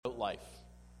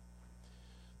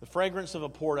The fragrance of a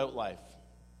poured out life.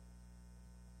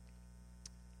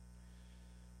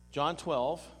 John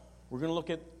 12, we're going to look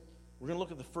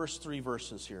at the first 3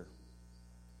 verses here.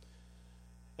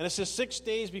 And it says, 6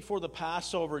 days before the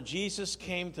Passover, Jesus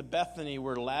came to Bethany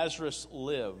where Lazarus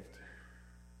lived,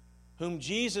 whom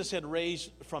Jesus had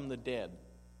raised from the dead.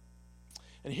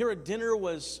 And here a dinner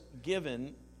was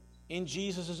given in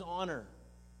Jesus' honor.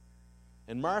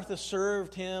 And Martha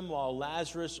served him while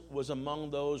Lazarus was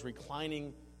among those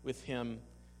reclining with him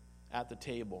at the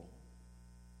table.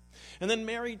 And then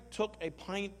Mary took a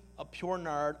pint of pure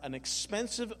nard, an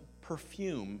expensive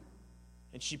perfume,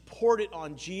 and she poured it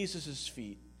on Jesus'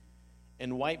 feet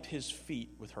and wiped his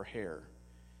feet with her hair.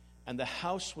 And the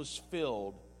house was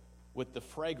filled with the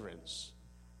fragrance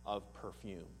of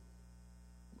perfume.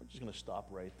 We're just going to stop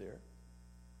right there.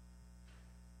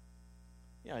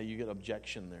 Yeah, you get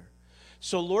objection there.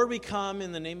 So, Lord, we come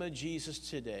in the name of Jesus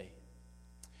today,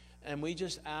 and we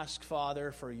just ask,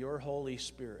 Father, for your Holy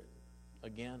Spirit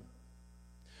again.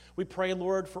 We pray,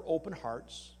 Lord, for open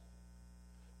hearts.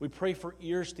 We pray for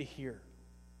ears to hear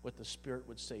what the Spirit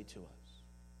would say to us.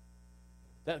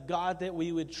 That, God, that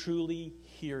we would truly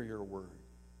hear your word.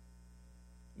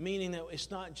 Meaning that it's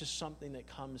not just something that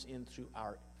comes in through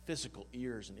our physical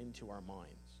ears and into our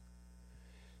minds.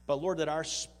 But, Lord, that our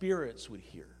spirits would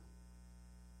hear.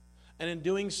 And in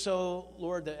doing so,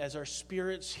 Lord, that as our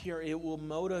spirits hear, it will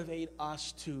motivate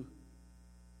us to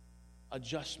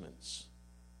adjustments,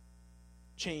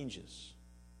 changes.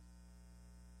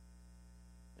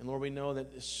 And Lord, we know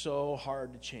that it's so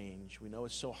hard to change. We know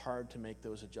it's so hard to make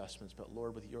those adjustments. But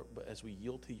Lord, but as we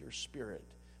yield to your Spirit,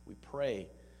 we pray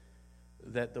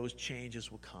that those changes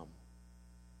will come.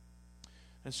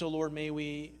 And so, Lord, may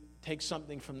we take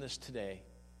something from this today.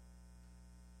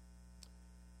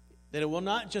 That it will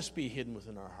not just be hidden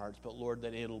within our hearts, but Lord,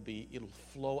 that it'll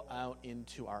flow out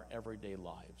into our everyday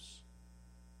lives.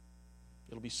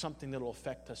 It'll be something that will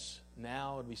affect us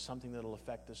now. It'll be something that will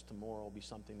affect us tomorrow. It'll be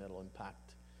something that will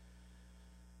impact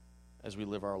as we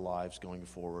live our lives going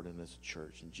forward and as a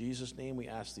church. In Jesus' name we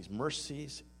ask these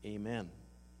mercies. Amen.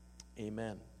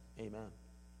 Amen. Amen.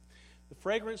 The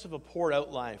fragrance of a poured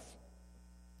out life.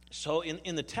 So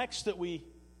in the text that we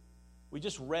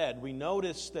just read, we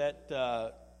noticed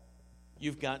that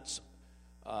you've got,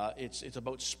 it's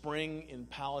about spring in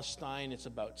Palestine. It's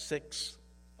about 6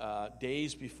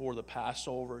 days before the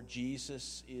Passover.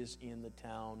 Jesus is in the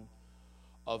town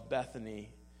of Bethany,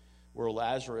 where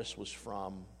Lazarus was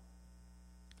from.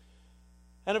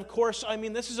 And of course, I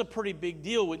mean, this is a pretty big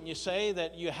deal, wouldn't you say,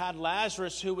 that you had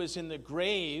Lazarus who was in the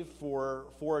grave for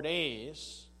 4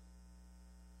 days.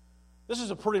 This is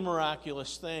a pretty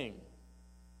miraculous thing.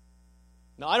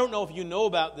 Now, I don't know if you know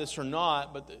about this or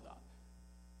not, but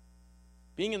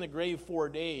being in the grave 4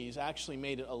 days actually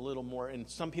made it a little more, in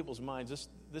some people's minds,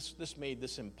 this made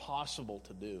this impossible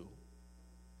to do.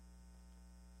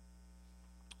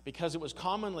 Because it was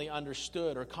commonly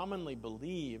understood or commonly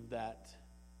believed that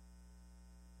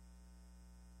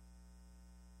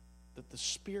the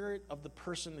spirit of the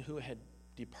person who had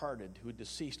departed, who had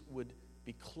deceased, would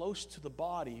be close to the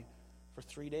body for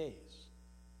 3 days.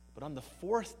 But on the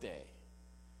 4th day,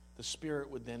 the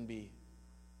spirit would then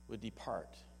would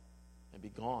depart and be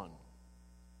gone.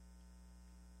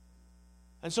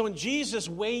 And so when Jesus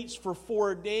waits for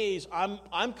 4 days,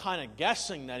 I'm kind of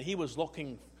guessing that he was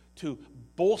looking to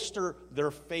bolster their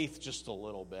faith just a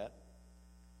little bit.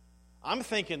 I'm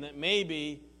thinking that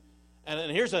maybe,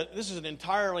 and this is an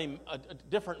entirely a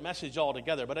different message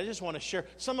altogether, but I just want to share,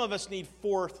 some of us need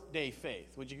 4th day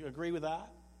faith. Would you agree with that?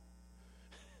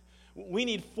 We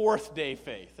need 4th day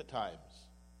faith at times.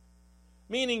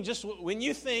 Meaning just when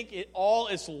you think it all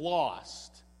is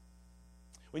lost,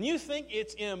 when you think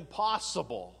it's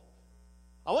impossible,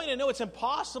 I want you to know it's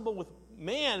impossible with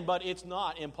man, but it's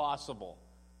not impossible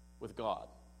with God.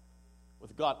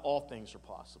 With God, all things are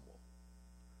possible.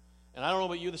 And I don't know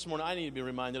about you this morning, I need to be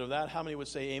reminded of that. How many would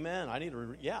say amen?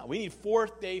 We need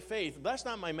 4th day faith. That's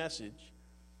not my message.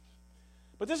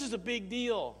 But this is a big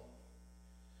deal.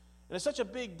 And it's such a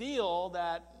big deal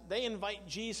that they invite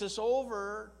Jesus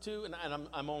over to,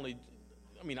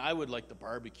 and I would like the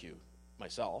barbecue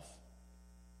myself.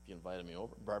 If you invited me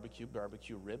over, barbecue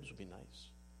ribs would be nice.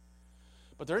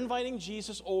 But they're inviting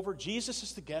Jesus over. Jesus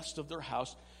is the guest of their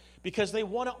house because they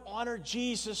want to honor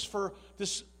Jesus for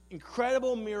this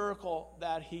incredible miracle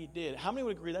that he did. How many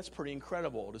would agree that's pretty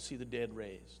incredible to see the dead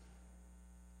raised?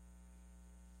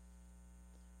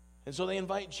 And so they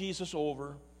invite Jesus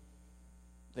over.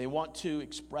 They want to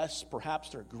express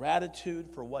perhaps their gratitude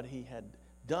for what he had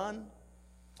done.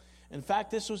 In fact,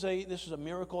 this was a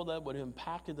miracle that would have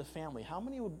impacted the family. How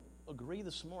many would agree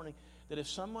this morning that if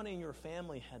someone in your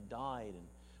family had died and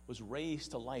was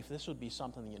raised to life, this would be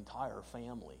something the entire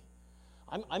family.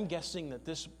 I'm guessing that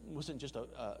this wasn't just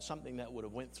something that would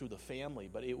have went through the family,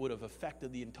 but it would have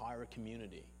affected the entire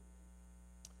community.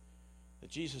 That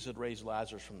Jesus had raised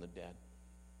Lazarus from the dead.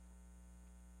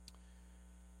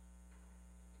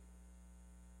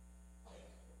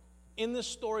 In this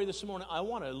story this morning, I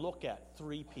want to look at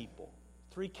three people,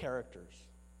 three characters.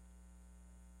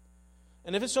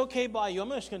 And if it's okay by you, I'm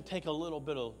just going to take a little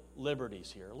bit of liberties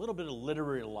here, a little bit of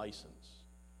literary license.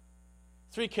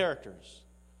 Three characters.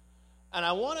 And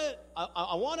I want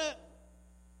to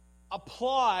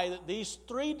apply that these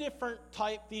three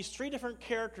different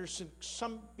characters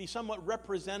should be somewhat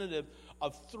representative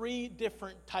of three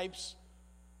different types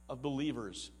of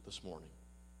believers this morning.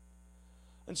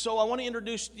 And so I want to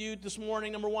introduce to you this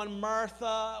morning, number one,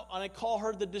 Martha, and I call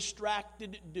her the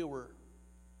distracted doer.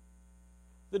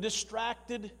 The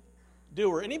distracted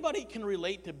doer. Anybody can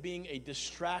relate to being a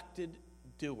distracted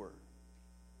doer.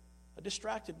 A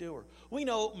distracted doer. We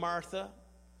know Martha.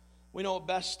 We know it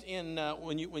best in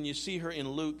when you see her in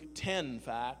Luke 10, in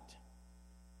fact.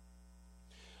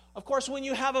 Of course, when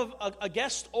you have a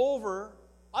guest over,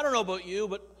 I don't know about you,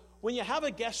 but when you have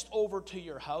a guest over to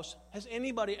your house, has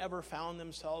anybody ever found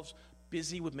themselves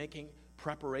busy with making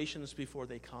preparations before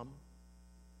they come?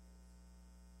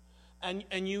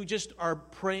 And you just are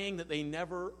praying that they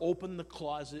never open the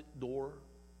closet door?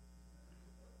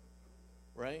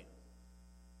 Right?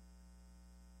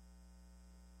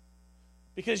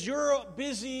 Because you're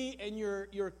busy and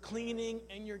you're cleaning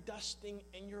and you're dusting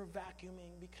and you're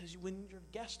vacuuming, because when your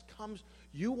guest comes,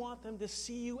 you want them to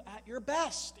see you at your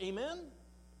best. Amen?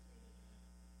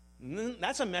 And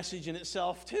that's a message in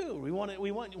itself too. We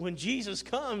want when Jesus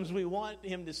comes, we want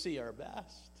him to see our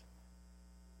best.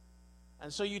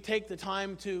 And so you take the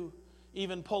time to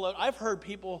even pull out. I've heard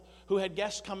people who had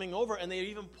guests coming over and they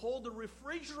even pulled the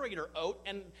refrigerator out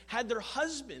and had their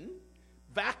husband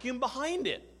vacuum behind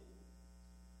it.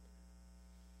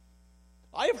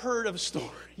 I've heard of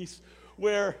stories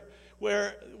where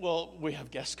we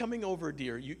have guests coming over,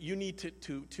 dear. You need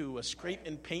to scrape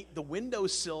and paint the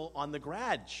windowsill on the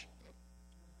garage.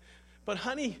 But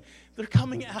honey, they're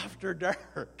coming after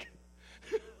dark.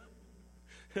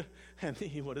 And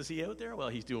what is he out there? Well,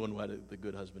 he's doing what the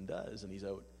good husband does, and he's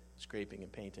out scraping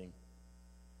and painting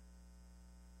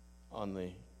on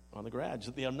the garage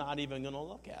that they're not even going to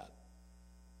look at.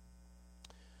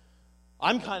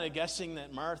 I'm kind of guessing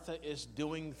that Martha is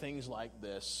doing things like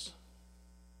this.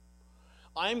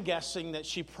 I'm guessing that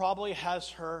she probably has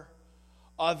her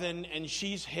oven and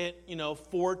she's hit,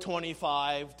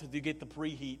 425 to get the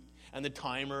preheat, and the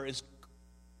timer is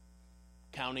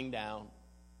counting down.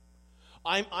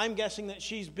 I'm guessing that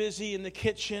she's busy in the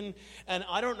kitchen, and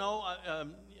I don't know,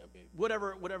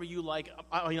 whatever you like.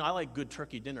 I like good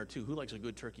turkey dinner too. Who likes a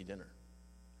good turkey dinner?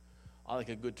 I like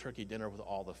a good turkey dinner with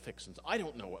all the fixings. I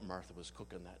don't know what Martha was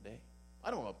cooking that day. I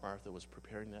don't know what Martha was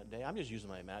preparing that day. I'm just using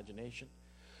my imagination.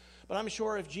 But I'm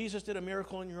sure if Jesus did a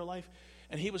miracle in your life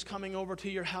and he was coming over to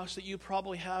your house, that you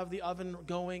probably have the oven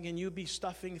going and you'd be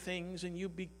stuffing things and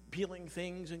you'd be peeling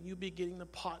things and you'd be getting the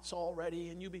pots all ready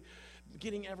and you'd be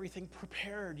getting everything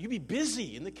prepared. You'd be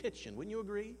busy in the kitchen. Wouldn't you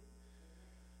agree?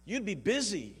 You'd be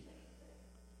busy.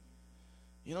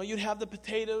 You'd have the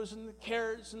potatoes and the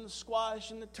carrots and the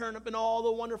squash and the turnip and all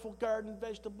the wonderful garden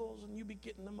vegetables, and you'd be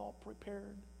getting them all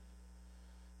prepared.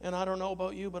 And I don't know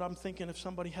about you, but I'm thinking if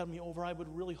somebody had me over, I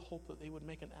would really hope that they would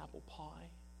make an apple pie.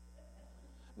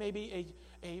 Maybe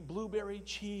a blueberry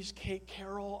cheesecake,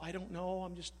 Carol. I don't know.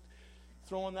 I'm just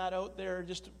throwing that out there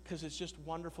just because it's just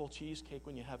wonderful cheesecake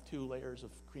when you have 2 layers of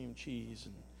cream cheese.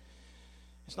 And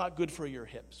it's not good for your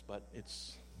hips, but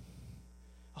it's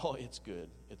good.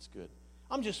 It's good.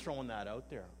 I'm just throwing that out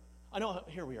there. I know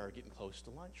here we are getting close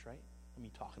to lunch, right? I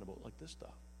mean, talking about like this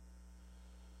stuff.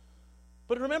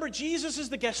 But remember, Jesus is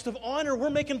the guest of honor. We're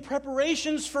making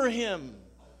preparations for him.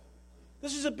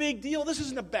 This is a big deal. This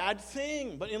isn't a bad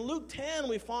thing. But in Luke 10,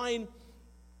 we find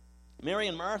Mary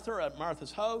and Martha are at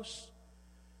Martha's house.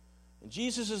 And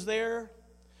Jesus is there.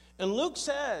 And Luke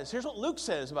says, here's what Luke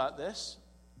says about this.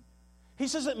 He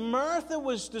says that Martha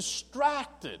was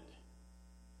distracted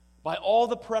by all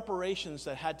the preparations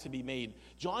that had to be made.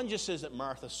 John just says that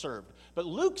Martha served. But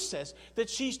Luke says that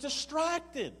she's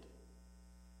distracted.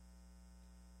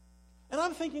 And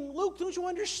I'm thinking, Luke, don't you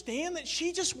understand that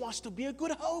she just wants to be a good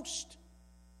host?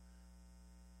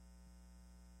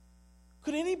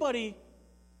 Could anybody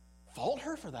fault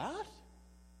her for that?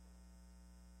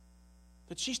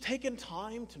 that she's taken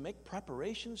time to make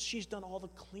preparations. She's done all the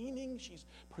cleaning. She's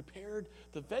prepared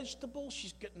the vegetables.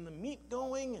 She's getting the meat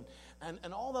going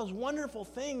and all those wonderful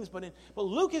things. But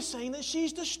Luke is saying that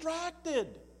she's distracted.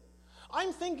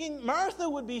 I'm thinking Martha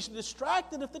would be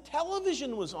distracted if the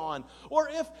television was on, or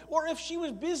if she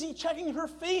was busy checking her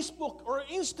Facebook or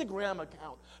Instagram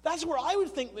account. That's where I would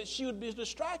think that she would be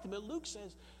distracted. But Luke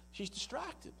says she's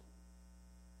distracted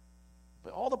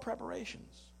by all the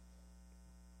preparations.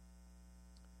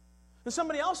 And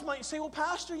somebody else might say, well,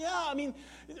 Pastor,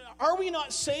 are we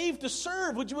not saved to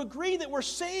serve? Would you agree that we're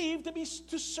saved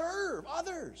to serve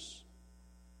others?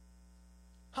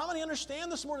 How many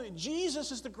understand this morning that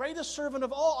Jesus is the greatest servant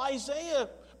of all? Isaiah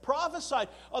prophesied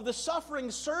of the suffering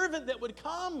servant that would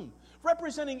come,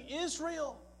 representing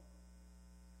Israel.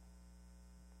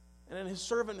 And in his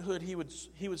servanthood, he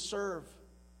would serve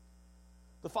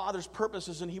the Father's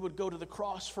purposes, and he would go to the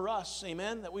cross for us,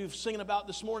 amen, that we've singing about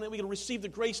this morning, that we can receive the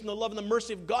grace and the love and the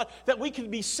mercy of God, that we can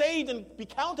be saved and be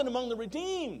counted among the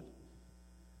redeemed.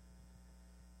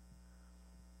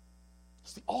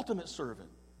 It's the ultimate servant.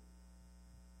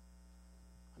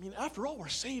 After all, we're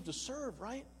saved to serve,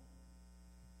 right?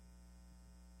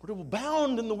 We're to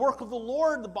abound in the work of the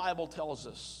Lord, the Bible tells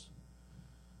us.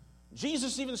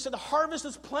 Jesus even said the harvest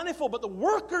is plentiful, but the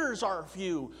workers are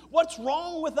few. What's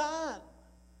wrong with that?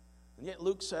 And yet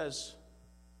Luke says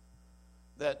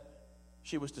that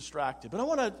she was distracted. But I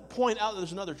want to point out that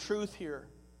there's another truth here.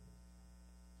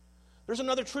 There's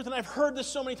another truth, and I've heard this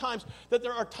so many times, that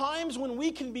there are times when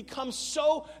we can become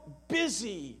so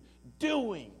busy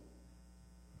doing.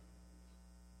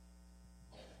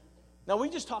 Now, we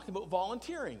just talked about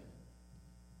volunteering.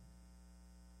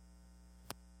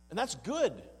 And that's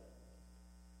good.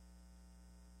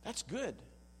 That's good.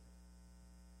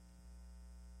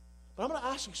 But I'm going to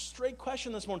ask you a straight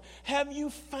question this morning. Have you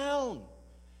found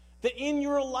that in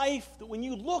your life, that when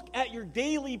you look at your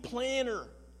daily planner,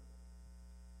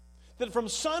 that from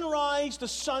sunrise to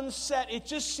sunset, it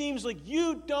just seems like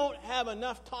you don't have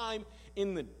enough time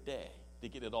in the day to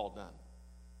get it all done?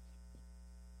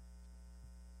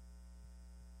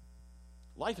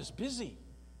 Life is busy.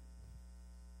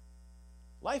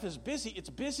 Life is busy. It's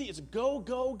busy. It's go,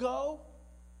 go, go.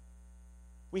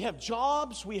 We have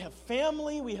jobs. We have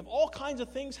family. We have all kinds of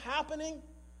things happening.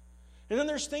 And then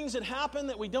there's things that happen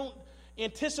that we don't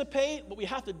anticipate, but we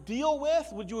have to deal with.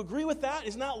 Would you agree with that?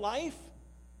 Isn't that life?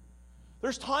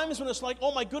 There's times when it's like,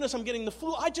 oh my goodness, I'm getting the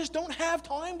flu. I just don't have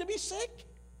time to be sick.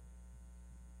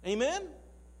 Amen?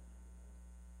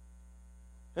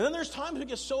 And then there's times we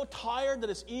get so tired that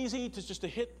it's easy to just to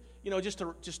hit, just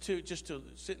to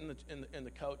sit in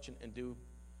the couch and do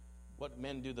what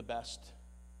men do the best,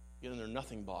 get in their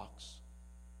nothing box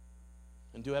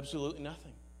and do absolutely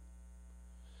nothing.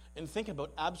 And think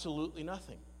about absolutely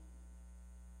nothing.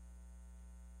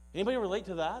 Anybody relate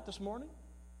to that this morning?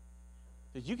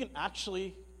 That you can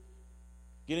actually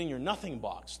get in your nothing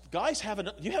box. Guys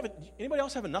anybody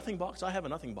else have a nothing box? I have a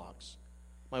nothing box.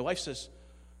 My wife says,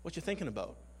 what you thinking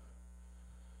about?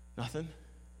 Nothing.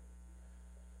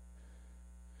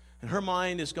 And her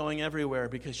mind is going everywhere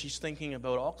because she's thinking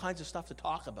about all kinds of stuff to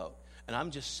talk about. And I'm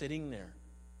just sitting there.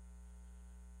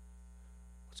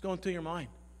 What's going through your mind?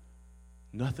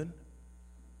 Nothing.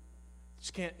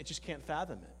 It just can't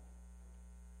fathom it.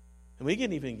 And we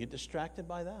can even get distracted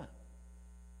by that.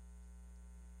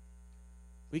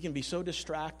 We can be so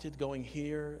distracted going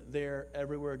here, there,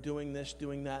 everywhere, doing this,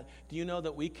 doing that. Do you know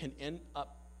that we can end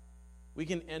up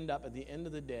at the end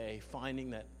of the day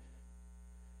finding that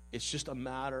it's just a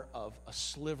matter of a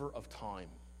sliver of time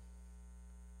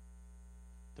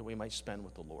that we might spend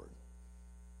with the Lord.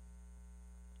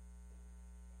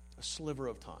 A sliver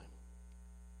of time.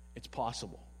 It's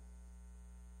possible.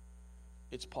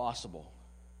 It's possible.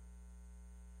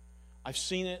 I've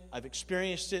seen it. I've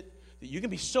experienced it. That you can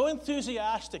be so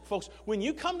enthusiastic, folks. When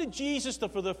you come to Jesus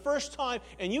for the first time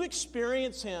and you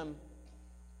experience Him,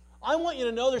 I want you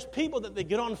to know there's people that they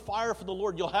get on fire for the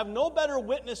Lord. You'll have no better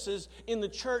witnesses in the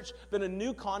church than a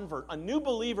new convert, a new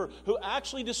believer who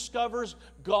actually discovers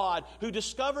God, who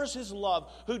discovers His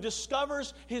love, who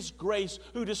discovers His grace,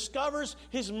 who discovers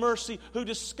His mercy, who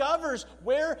discovers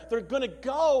where they're going to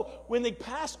go when they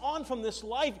pass on from this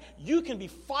life. You can be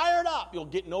fired up. You'll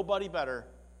get nobody better.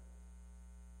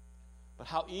 But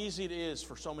how easy it is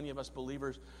for so many of us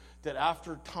believers that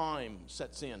after time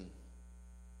sets in,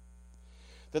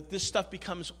 that this stuff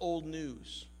becomes old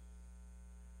news.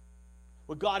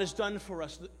 What God has done for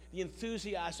us, the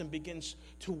enthusiasm begins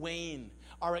to wane.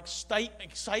 Our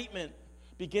excitement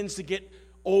begins to get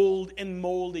old and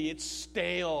moldy. It's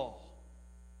stale.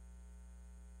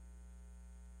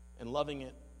 And loving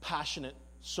it, passionate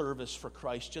service for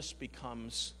Christ just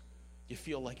becomes, you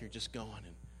feel like you're just going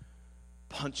and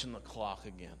punching the clock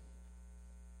again.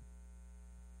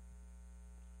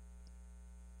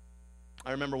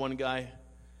 I remember one guy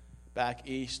back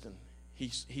east, and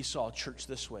he saw church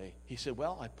this way. He said,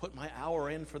 well, I put my hour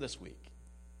in for this week.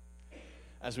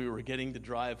 As we were getting to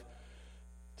drive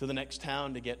to the next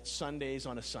town to get Sundays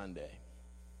on a Sunday,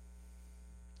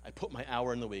 I put my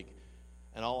hour in the week,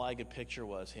 and all I could picture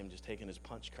was him just taking his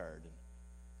punch card and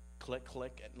click,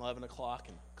 click at 11 o'clock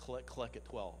and click, click at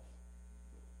 12.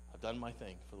 I've done my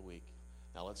thing for the week.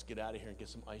 Now let's get out of here and get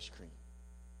some ice cream.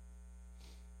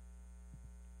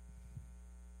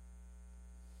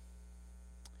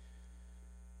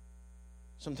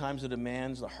 Sometimes the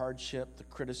demands, the hardship, the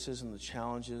criticism, the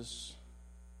challenges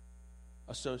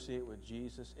associated with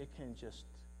Jesus, it can just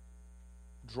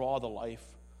draw the life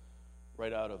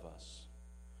right out of us,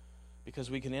 because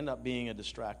we can end up being a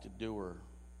distracted doer.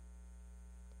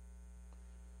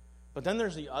 But then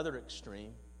there's the other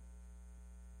extreme.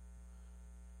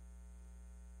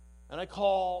 And I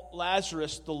call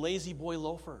Lazarus the lazy boy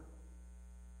loafer.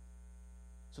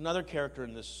 It's another character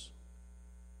in this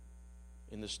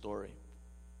story.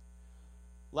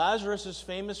 Lazarus is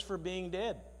famous for being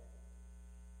dead.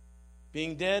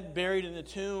 Being dead, buried in a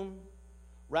tomb,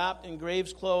 wrapped in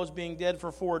grave's clothes, being dead for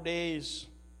 4 days.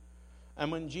 And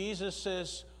when Jesus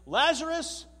says,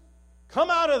 Lazarus, come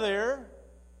out of there,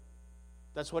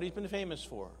 that's what he's been famous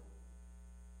for.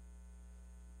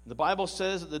 The Bible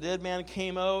says that the dead man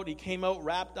came out. He came out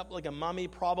wrapped up like a mummy,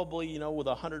 probably, with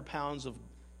 100 pounds of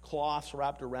cloths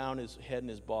wrapped around his head and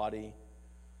his body.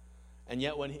 And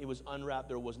yet when he was unwrapped,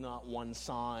 there was not one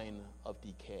sign of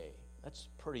decay. That's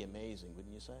pretty amazing,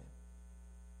 wouldn't you say?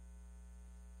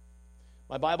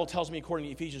 My Bible tells me, according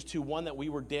to Ephesians 2:1, that we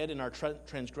were dead in our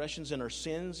transgressions and our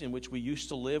sins, in which we used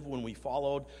to live when we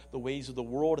followed the ways of the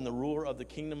world and the ruler of the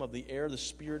kingdom of the air, the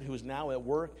Spirit who is now at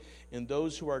work in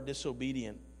those who are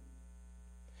disobedient.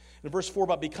 In verse 4,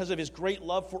 but because of his great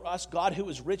love for us, God, who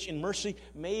is rich in mercy,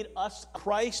 made us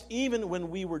Christ even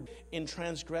when we were in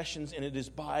transgressions, and it is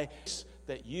by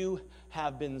that you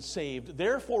have been saved.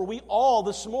 Therefore, we all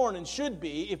this morning should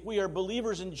be, if we are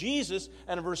believers in Jesus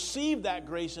and have received that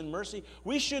grace and mercy,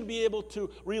 we should be able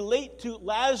to relate to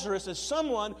Lazarus as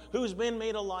someone who's been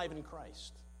made alive in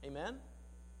Christ. Amen?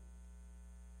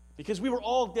 Because we were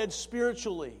all dead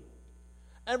spiritually.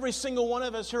 Every single one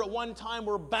of us here at one time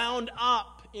were bound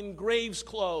up in grave's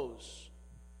clothes.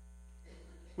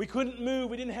 We couldn't move.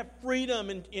 We didn't have freedom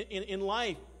in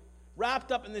life.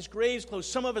 Wrapped up in this grave's clothes.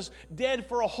 Some of us dead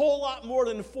for a whole lot more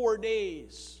than 4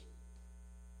 days.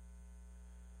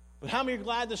 But how many are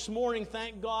glad this morning,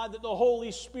 thank God, that the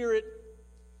Holy Spirit,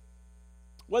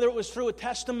 whether it was through a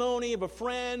testimony of a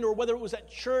friend, or whether it was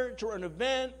at church or an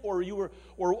event, or you were,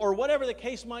 or whatever the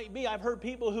case might be. I've heard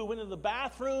people who went into the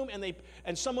bathroom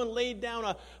and someone laid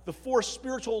down the 4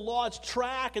 spiritual laws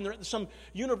track, and they're at some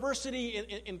university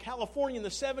in California in the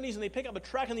 70s, and they pick up a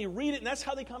track and they read it, and that's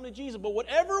how they come to Jesus. But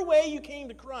whatever way you came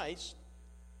to Christ,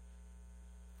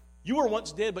 you were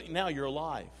once dead, but now you're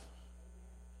alive.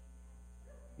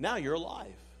 Now you're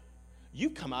alive.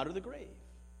 You've come out of the grave.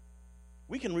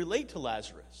 We can relate to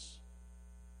Lazarus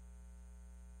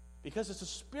because it's the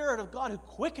Spirit of God who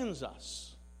quickens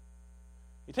us.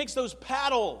 He takes those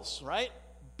paddles, right?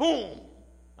 Boom!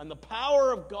 And the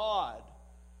power of God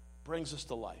brings us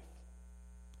to life.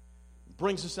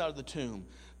 Brings us out of the tomb.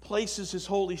 Places His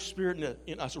Holy Spirit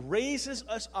in us. Raises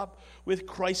us up with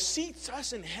Christ. Seats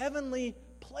us in heavenly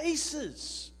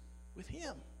places with Him.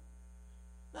 Isn't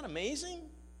that amazing?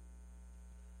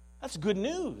 That's good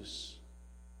news.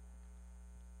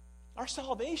 Our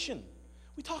salvation.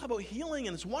 We talk about healing,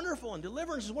 and it's wonderful, and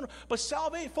deliverance is wonderful. But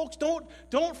salvation, folks,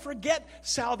 don't forget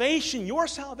salvation. Your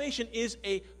salvation is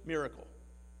a miracle.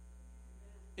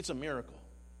 It's a miracle.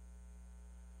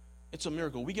 It's a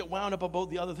miracle. We get wound up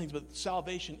about the other things, but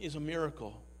salvation is a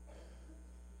miracle.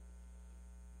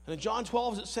 And in John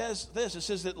 12, it says this. It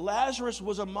says that Lazarus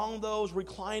was among those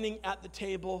reclining at the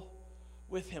table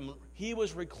with him. He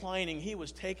was reclining. He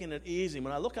was taking it easy.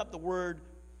 When I look up the word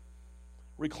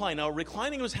recline. Now,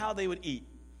 reclining was how they would eat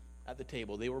at the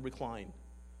table. They were reclined.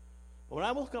 But when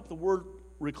I look up the word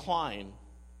recline,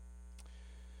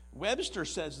 Webster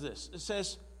says this. It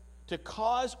says, to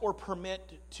cause or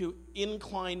permit to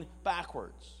incline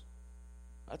backwards.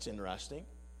 That's interesting.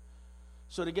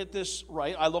 So to get this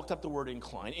right, I looked up the word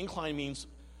incline. Incline means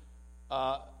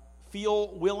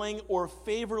feel willing or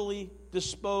favorably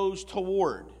disposed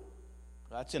toward.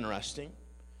 That's interesting.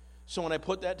 So when I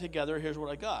put that together, here's what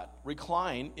I got.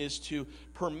 Recline is to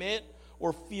permit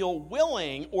or feel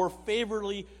willing or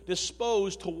favorably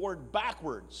disposed toward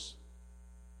backwards.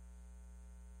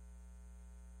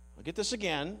 I'll get this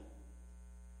again.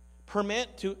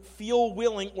 Permit to feel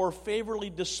willing or favorably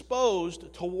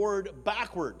disposed toward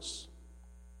backwards.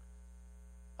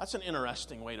 That's an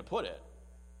interesting way to put it.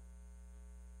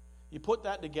 You put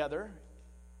that together,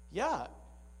 yeah,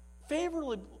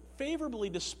 favorably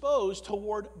disposed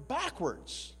toward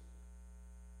backwards.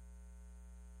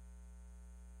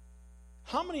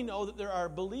 How many know that there are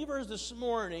believers this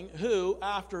morning who,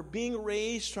 after being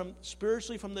raised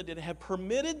spiritually from the dead, have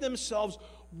permitted themselves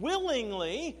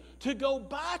willingly to go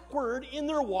backward in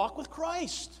their walk with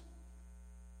Christ?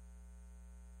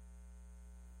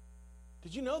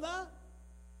 Did you know that?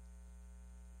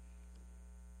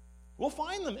 We'll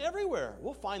find them everywhere.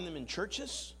 We'll find them in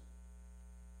churches.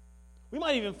 We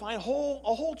might even find a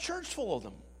whole church full of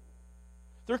them.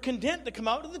 They're content to come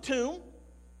out of the tomb,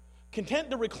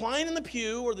 content to recline in the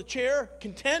pew or the chair,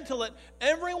 content to let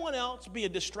everyone else be a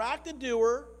distracted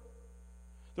doer.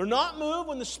 They're not moved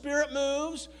when the Spirit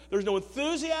moves. There's no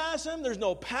enthusiasm. There's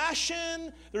no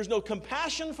passion. There's no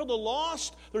compassion for the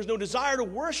lost. There's no desire to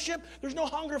worship. There's no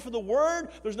hunger for the Word.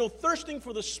 There's no thirsting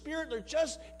for the Spirit. They're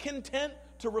just content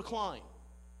to recline.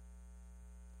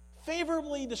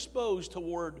 Favorably disposed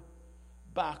toward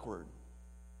backward.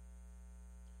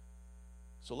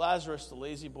 So Lazarus, the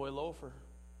lazy boy loafer,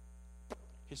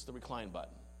 hits the recline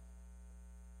button.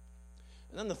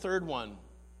 And then the third one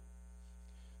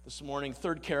this morning,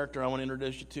 third character I want to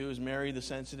introduce you to is Mary, the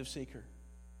sensitive seeker.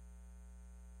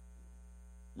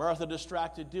 Martha,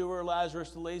 distracted doer,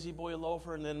 Lazarus, the lazy boy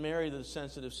loafer, and then Mary, the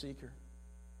sensitive seeker.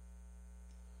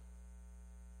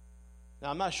 Now,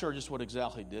 I'm not sure just what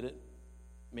exactly did it.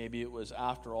 Maybe it was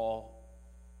after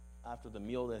the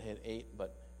meal that had ate,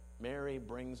 but Mary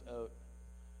brings out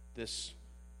this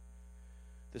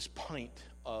pint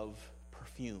of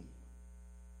perfume.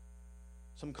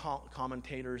 Some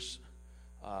commentators,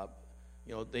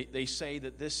 they say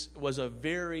that this was a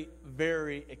very,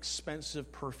 very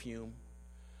expensive perfume.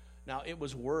 Now, it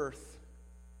was worth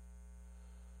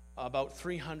about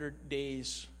 300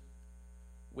 days'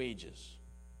 wages.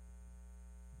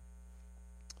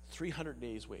 300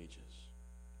 days' wages.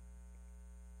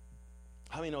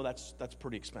 How many know that's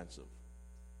pretty expensive?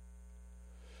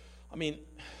 I mean,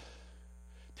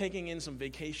 taking in some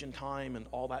vacation time and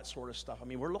all that sort of stuff, I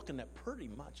mean, we're looking at pretty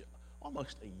much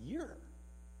almost a year.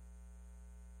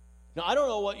 Now, I don't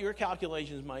know what your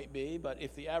calculations might be, but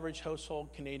if the average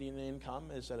household Canadian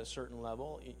income is at a certain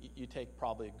level, you take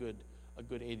probably a good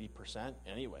 80%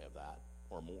 anyway of that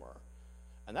or more.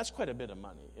 And that's quite a bit of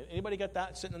money. Anybody got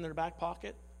that sitting in their back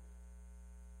pocket?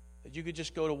 That you could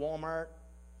just go to Walmart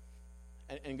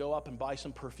and go up and buy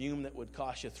some perfume that would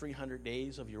cost you 300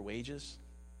 days of your wages?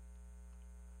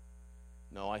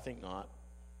 No, I think not.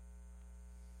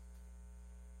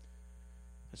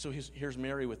 And so here's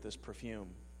Mary with this perfume.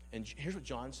 And here's what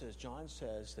John says. John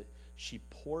says that she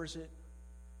pours it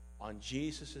on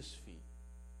Jesus' feet.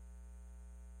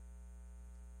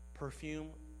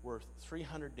 Perfume worth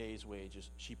 300 days'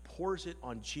 wages. She pours it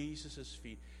on Jesus'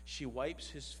 feet. She wipes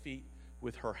his feet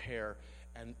with her hair.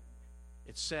 And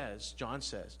it says, John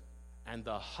says, and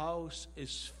the house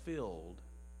is filled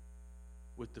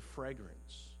with the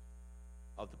fragrance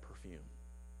of the perfume.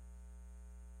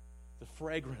 The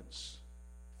fragrance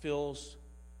fills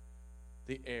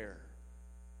the air.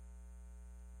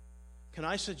 Can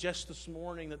I suggest this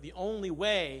morning that the only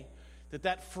way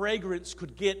that fragrance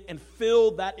could get and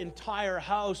fill that entire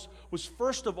house was,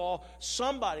 first of all,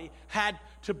 somebody had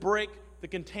to break the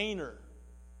container.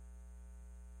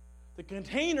 The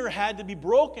container had to be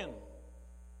broken.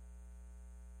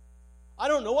 I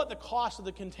don't know what the cost of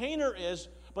the container is,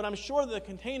 but I'm sure that the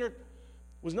container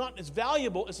was not as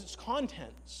valuable as its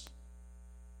contents.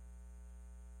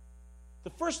 The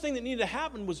first thing that needed to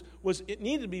happen was it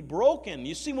needed to be broken.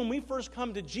 You see, when we first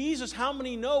come to Jesus, how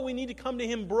many know we need to come to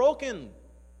him broken?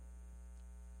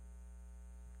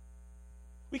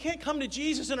 We can't come to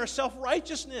Jesus in our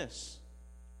self-righteousness.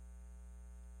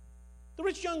 The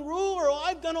rich young ruler,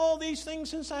 I've done all these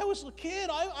things since I was a kid.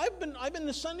 I've been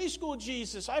to Sunday school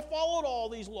Jesus. I followed all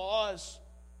these laws.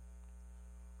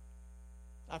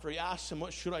 After he asks him,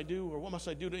 what should I do, or what must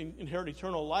I do to inherit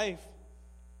eternal life?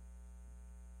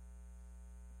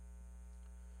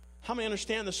 How many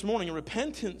understand this morning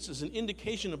repentance is an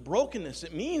indication of brokenness?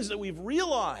 It means that we've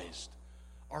realized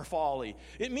our folly.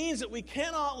 It means that we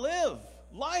cannot live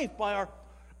life by our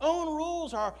own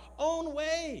rules, our own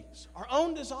ways, our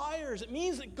own desires. It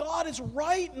means that God is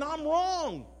right and I'm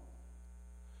wrong.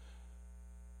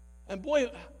 And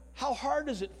boy, how hard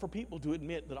is it for people to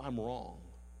admit that I'm wrong?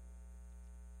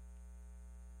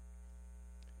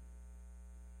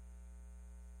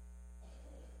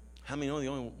 How many know the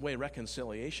only way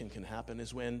reconciliation can happen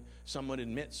is when someone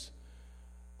admits,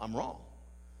 I'm wrong.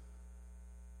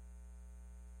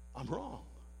 I'm wrong.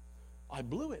 I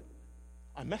blew it.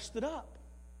 I messed it up.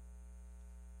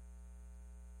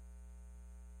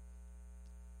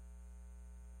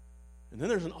 And then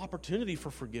there's an opportunity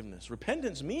for forgiveness.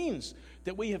 Repentance means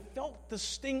that we have felt the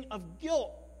sting of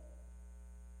guilt.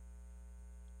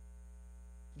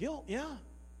 Guilt, yeah.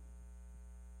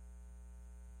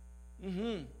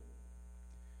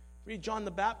 Read John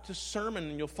the Baptist's sermon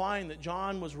and you'll find that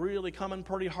John was really coming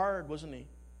pretty hard, wasn't he?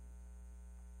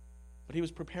 But he was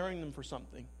preparing them for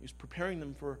something. He was preparing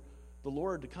them for the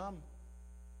Lord to come.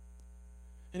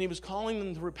 And he was calling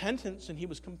them to repentance, and he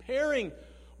was comparing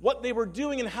what they were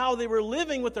doing and how they were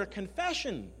living with their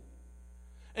confession.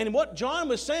 And what John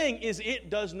was saying is it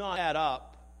does not add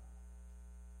up,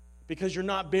 because you're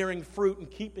not bearing fruit in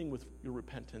keeping with your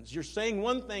repentance. You're saying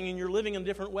one thing and you're living in a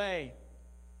different way.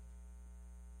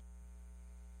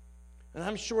 And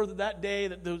I'm sure that day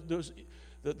that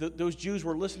those Jews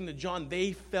were listening to John,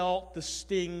 they felt the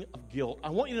sting of guilt.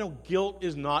 I want you to know guilt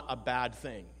is not a bad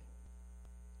thing.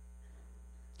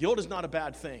 Guilt is not a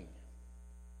bad thing.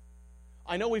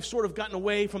 I know we've sort of gotten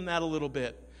away from that a little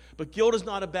bit, but guilt is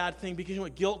not a bad thing, because you know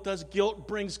what guilt does? Guilt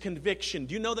brings conviction.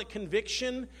 Do you know that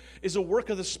conviction is a work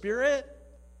of the Spirit?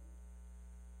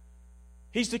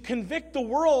 He's to convict the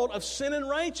world of sin and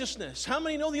righteousness. How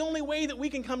many know the only way that we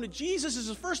can come to Jesus is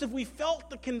first if we felt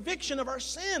the conviction of our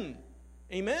sin?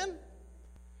 Amen?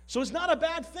 So it's not a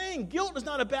bad thing. Guilt is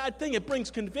not a bad thing. It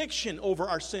brings conviction over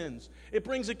our sins. It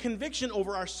brings a conviction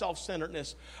over our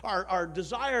self-centeredness, our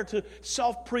desire to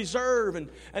self-preserve,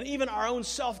 and even our own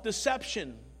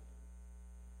self-deception.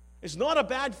 It's not a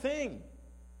bad thing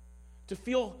to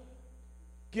feel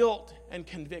guilt and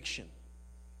conviction.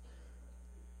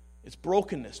 It's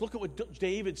brokenness. Look at what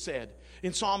David said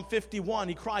in Psalm 51.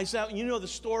 He cries out, and you know the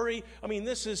story. I mean,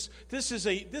 this is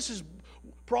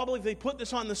probably, if they put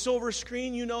this on the silver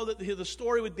screen, you know that the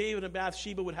story with David and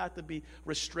Bathsheba would have to be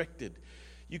restricted.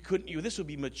 This would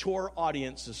be mature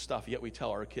audiences stuff, yet we tell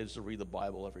our kids to read the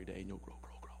Bible every day, and you'll grow.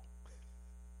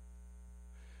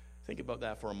 Think about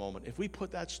that for a moment. If we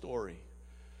put that story,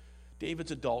 David's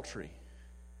adultery,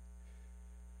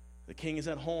 the king is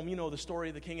at home. You know the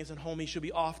story. The king is at home. He should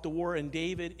be off to war, and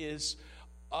David is,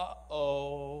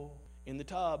 in the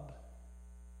tub.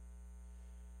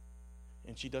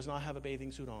 And she does not have a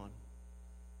bathing suit on.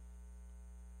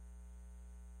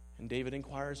 And David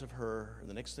inquires of her, and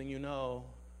the next thing you know,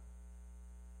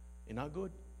 you're not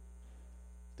good.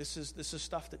 This is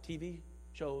stuff that TV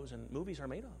shows and movies are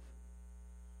made of.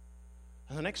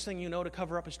 And the next thing you know, to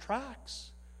cover up his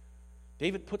tracks,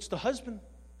 David puts the husband,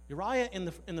 Uriah, in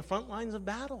the front lines of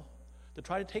battle to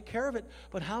try to take care of it.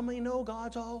 But how many know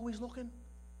God's always looking?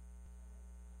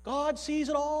 God sees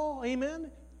it all. Amen?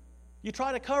 You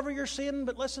try to cover your sin,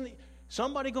 but listen,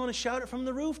 somebody's going to shout it from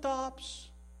the rooftops.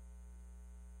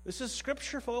 This is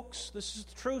Scripture, folks. This is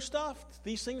the true stuff.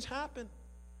 These things happen.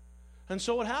 And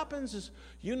so what happens is,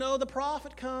 you know, the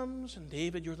prophet comes, and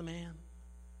David, you're the man.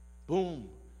 Boom.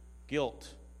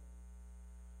 Guilt.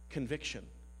 Conviction.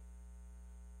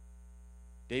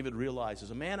 David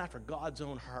realizes, a man after God's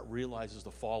own heart realizes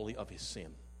the folly of his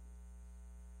sin.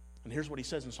 And here's what he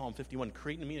says in Psalm 51,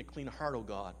 create in me a clean heart, O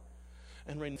God,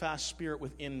 and reign fast spirit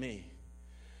within me.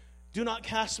 Do not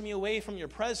cast me away from your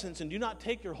presence, and do not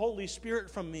take your Holy Spirit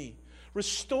from me.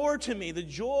 Restore to me the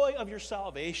joy of your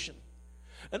salvation,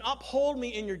 and uphold me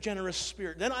in your generous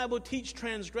spirit. Then I will teach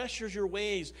transgressors your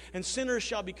ways, and sinners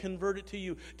shall be converted to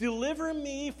you. Deliver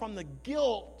me from the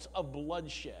guilt of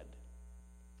bloodshed,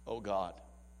 O God,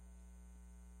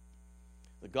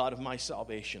 the God of my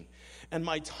salvation. And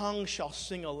my tongue shall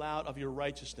sing aloud of your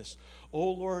righteousness.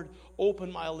 O Lord,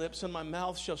 open my lips, and my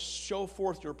mouth shall show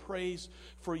forth your praise.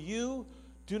 For you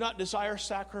do not desire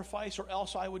sacrifice, or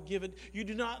else I would give it. You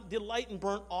do not delight in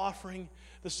burnt offering.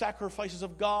 The sacrifices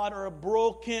of God are a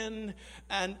broken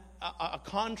and a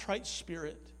contrite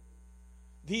spirit.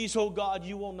 These, O God,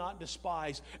 you will not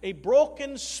despise. A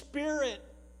broken spirit,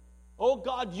 O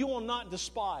God, you will not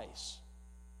despise.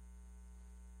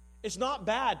 It's not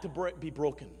bad to be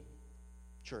broken,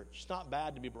 church. It's not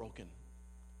bad to be broken.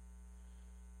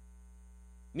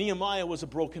 Nehemiah was a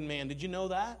broken man. Did you know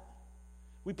that?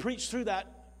 We preached through that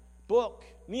book.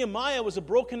 Nehemiah was a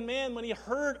broken man when he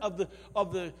heard of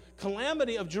the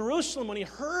calamity of Jerusalem, when he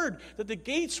heard that the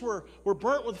gates were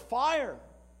burnt with fire.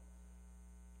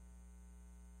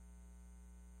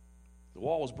 The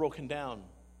wall was broken down.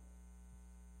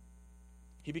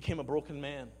 He became a broken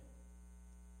man.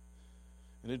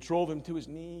 And it drove him to his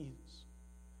knees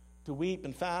to weep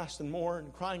and fast and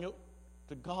mourn, crying out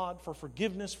to God for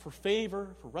forgiveness, for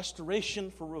favor, for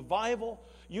restoration, for revival.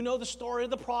 You know the story of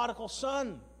the prodigal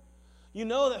son. You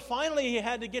know that finally he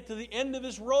had to get to the end of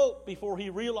his rope before he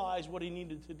realized what he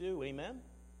needed to do. Amen?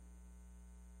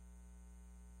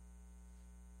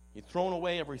 He'd thrown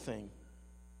away everything.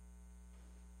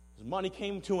 His money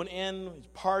came to an end. His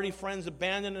party friends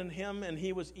abandoned him, and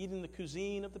he was eating the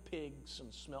cuisine of the pigs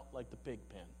and smelt like the pig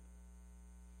pen.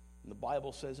 And the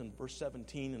Bible says in verse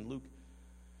 17 in Luke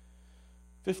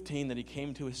 15 that he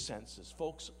came to his senses.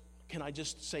 Folks, can I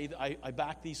just say that I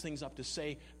back these things up to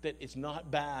say that it's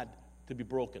not bad to be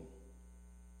broken.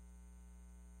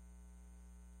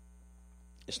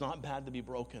 It's not bad to be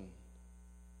broken.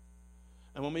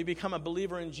 And when we become a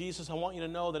believer in Jesus, I want you to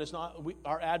know that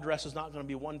our address is not going to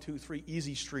be 123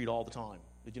 Easy Street all the time.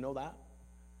 Did you know that?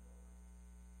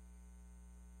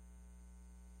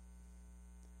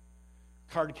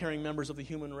 Card-carrying members of the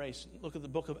human race. Look at the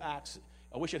book of Acts.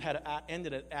 I wish it had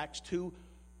ended at Acts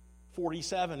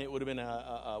 2:47. It would have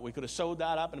been we could have sewed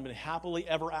that up and been a happily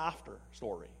ever after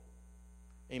story.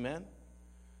 Amen?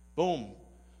 Boom.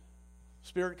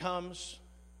 Spirit comes.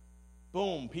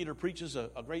 Boom. Peter preaches a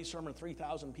great sermon.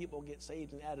 3,000 people get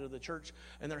saved and added to the church.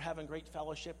 And they're having great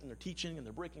fellowship. And they're teaching. And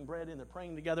they're breaking bread. And they're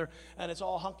praying together. And it's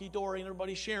all hunky-dory. And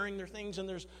everybody's sharing their things. And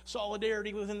there's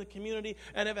solidarity within the community.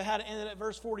 And if it had ended at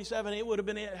verse 47, it would have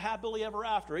been happily ever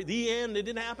after. The end. It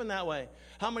didn't happen that way.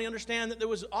 How many understand that there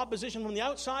was opposition from the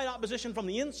outside, opposition from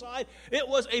the inside? It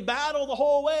was a battle the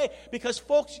whole way. Because,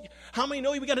 folks, how many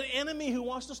know we got an enemy who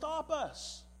wants to stop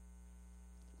us?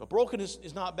 But brokenness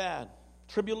is not bad.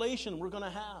 Tribulation we're going to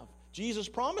have. Jesus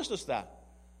promised us that.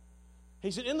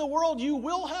 He said, in the world you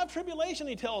will have tribulation,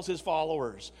 he tells his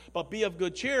followers. But be of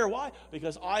good cheer. Why?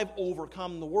 Because I've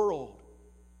overcome the world.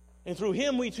 And through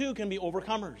him we too can be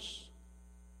overcomers.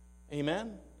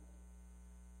 Amen?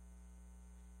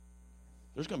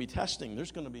 There's going to be testing.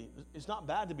 It's not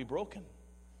bad to be broken.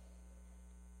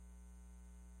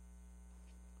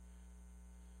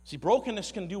 See,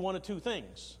 brokenness can do one of two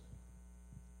things.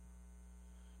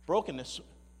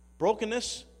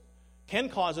 Brokenness can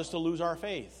cause us to lose our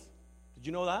faith. Did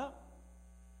you know that?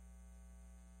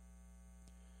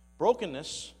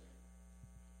 Brokenness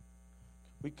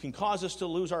can cause us to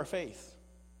lose our faith.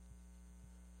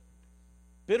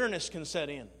 Bitterness can set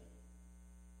in.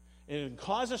 And it can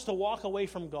cause us to walk away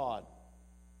from God.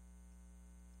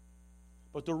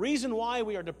 But the reason why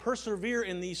we are to persevere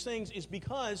in these things is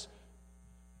because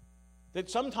that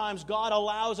sometimes God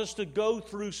allows us to go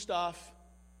through stuff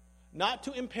not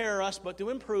to impair us, but to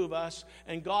improve us.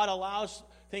 And God allows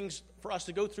things for us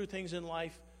to go through things in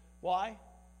life. Why?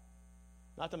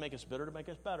 Not to make us bitter, to make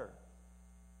us better.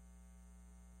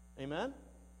 Amen?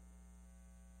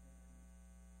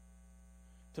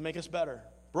 To make us better.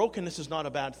 Brokenness is not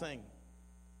a bad thing.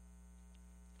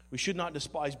 We should not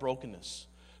despise brokenness,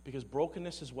 because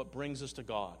brokenness is what brings us to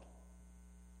God.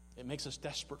 It makes us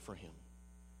desperate for him.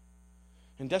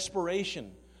 And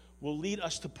desperation will lead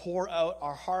us to pour out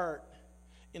our heart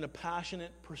in a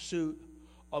passionate pursuit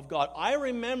of God. I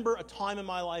remember a time in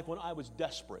my life when I was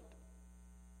desperate.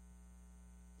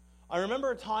 I remember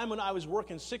a time when I was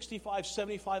working 65,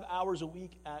 75 hours a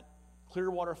week at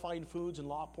Clearwater Fine Foods in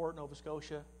Lockport, Nova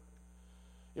Scotia.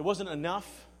 It wasn't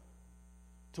enough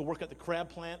to work at the crab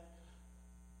plant.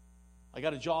 I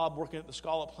got a job working at the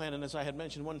scallop plant, and as I had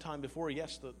mentioned one time before,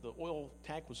 yes, the oil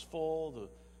tank was full, the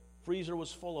freezer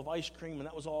was full of ice cream, and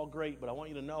that was all great. But I want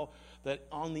you to know that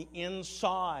on the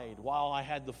inside, while I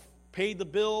had paid the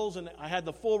bills and I had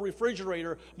the full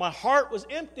refrigerator, my heart was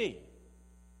empty.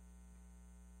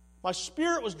 My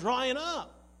spirit was drying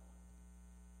up.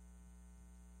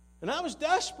 And I was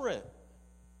desperate.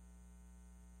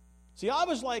 See, I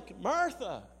was like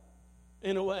Martha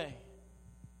in a way.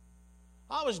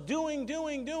 I was doing,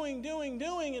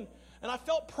 and I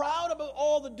felt proud about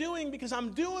all the doing because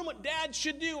I'm doing what dad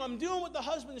should do. I'm doing what the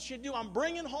husband should do. I'm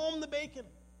bringing home the bacon,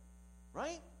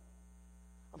 right?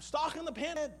 I'm stocking the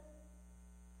pan.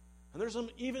 And there's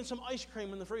even some ice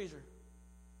cream in the freezer.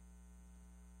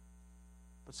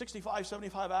 But 65,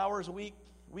 75 hours a week,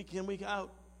 week in, week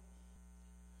out,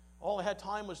 all I had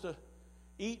time was to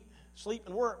eat, sleep,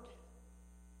 and work.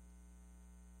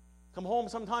 Come home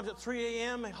sometimes at 3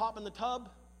 a.m., and hop in the tub,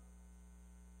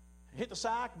 hit the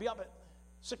sack, be up at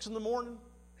 6 in the morning,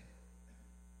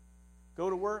 go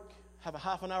to work, have a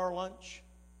half an hour lunch,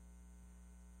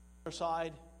 other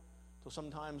side till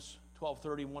sometimes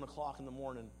 12:30, 1 o'clock in the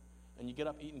morning, and you get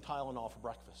up eating Tylenol for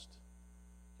breakfast.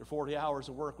 Your 40 hours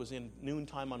of work was in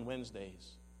noontime on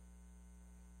Wednesdays.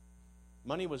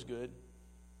 Money was good,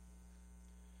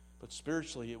 but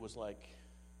spiritually it was like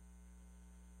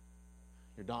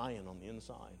you're dying on the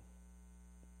inside.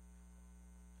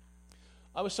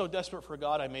 I was so desperate for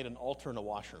God, I made an altar in a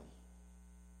washroom.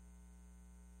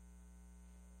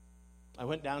 I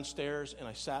went downstairs and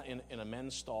I sat in a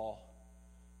men's stall.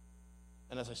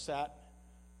 And as I sat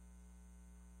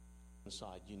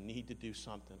inside, you need to do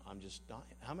something. I'm just dying.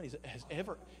 How many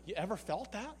you ever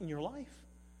felt that in your life?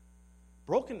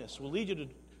 Brokenness will lead you to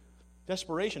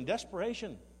desperation.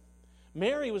 Desperation.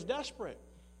 Mary was desperate.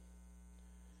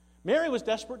 Mary was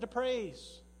desperate to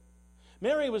praise.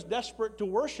 Mary was desperate to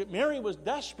worship. Mary was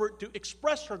desperate to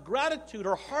express her gratitude,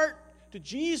 her heart to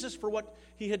Jesus for what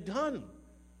he had done,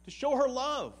 to show her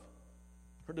love,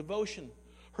 her devotion,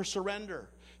 her surrender.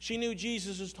 She knew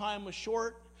Jesus' time was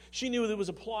short. She knew there was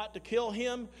a plot to kill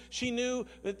him. She knew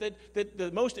that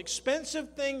the most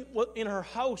expensive thing in her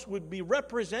house would be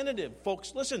representative.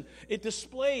 Folks, listen,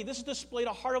 this displayed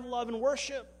a heart of love and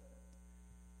worship.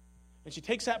 And she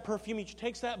takes that perfume, she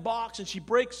takes that box, and she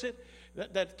breaks it,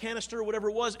 that canister or whatever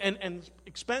it was, and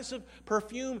expensive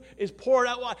perfume is poured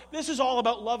out. Why? This is all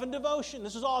about love and devotion.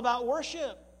 This is all about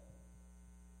worship.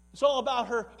 It's all about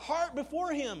her heart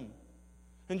before him.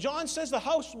 And John says the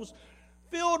house was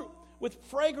filled with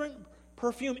fragrant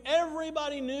perfume.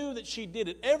 Everybody knew that she did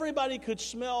it. Everybody could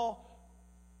smell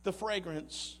the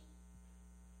fragrance.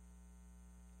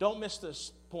 Don't miss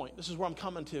this point. This is where I'm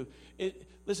coming to.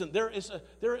 Listen, there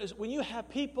is when you have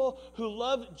people who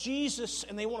love Jesus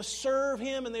and they want to serve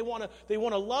him and they want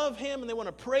to love him and they want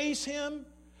to praise him,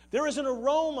 there is an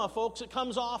aroma, folks, that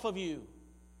comes off of you.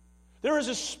 There is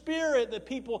a spirit that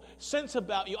people sense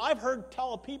about you. I've heard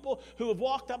tell of people who have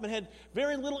walked up and had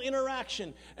very little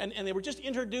interaction, and they were just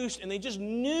introduced, and they just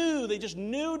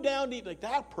knew down deep, like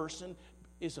that person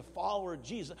is a follower of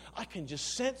Jesus. I can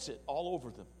just sense it all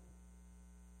over them.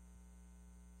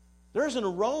 There's an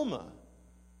aroma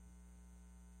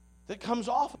that comes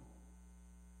off.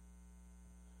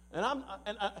 And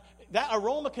that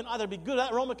aroma can either be good,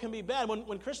 that aroma can be bad.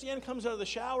 When Christiane comes out of the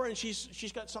shower and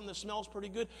she's got something that smells pretty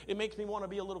good, it makes me want to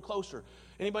be a little closer.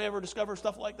 Anybody ever discover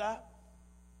stuff like that?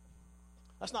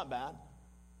 That's not bad.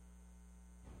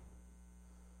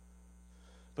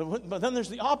 But then there's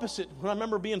the opposite. When I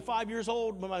remember being 5 years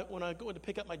old, when I go to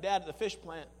pick up my dad at the fish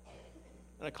plant,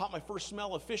 and I caught my first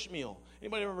smell of fish meal.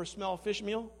 Anybody ever smell fish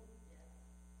meal?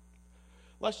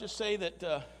 Let's just say that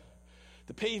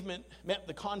the pavement met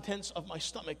the contents of my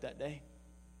stomach that day.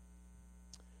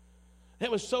 It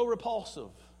was so repulsive.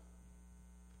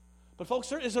 But folks,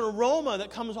 there is an aroma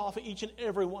that comes off of each and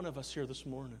every one of us here this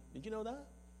morning. Did you know that?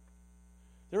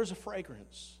 There is a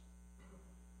fragrance.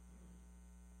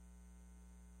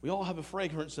 We all have a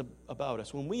fragrance about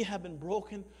us. When we have been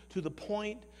broken to the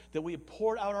point that we have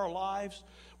poured out our lives,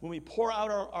 when we pour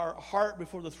out our heart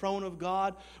before the throne of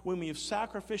God, when we have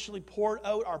sacrificially poured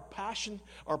out our passion,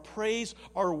 our praise,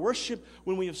 our worship,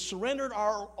 when we have surrendered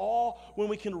our all, when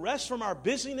we can rest from our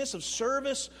busyness of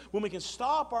service, when we can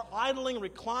stop our idling,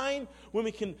 recline, when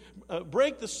we can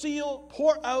break the seal,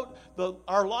 pour out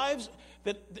our lives,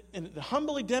 that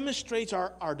humbly demonstrates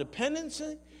our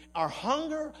dependency, our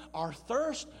hunger, our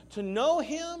thirst to know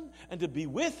him and to be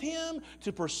with him,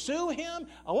 to pursue him.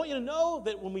 I want you to know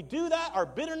that when we do that, our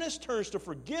bitterness turns to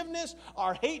forgiveness,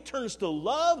 our hate turns to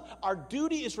love, our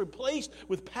duty is replaced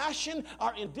with passion,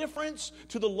 our indifference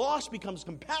to the lost becomes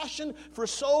compassion for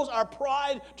souls, our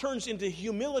pride turns into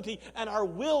humility, and our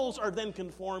wills are then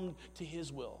conformed to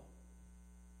his will.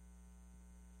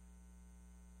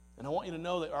 And I want you to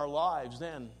know that our lives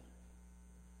then,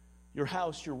 your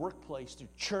house, your workplace, your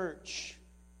church,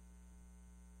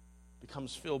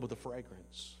 becomes filled with the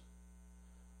fragrance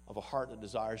of a heart that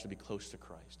desires to be close to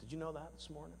Christ. Did you know that this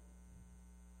morning?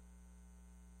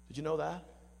 Did you know that?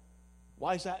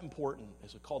 Why is that important?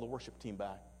 As I call the worship team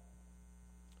back.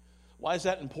 Why is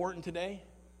that important today?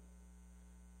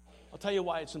 I'll tell you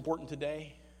why it's important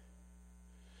today.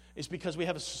 It's because we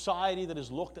have a society that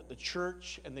has looked at the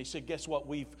church and they said, guess what?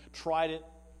 We've tried it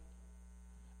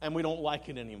and we don't like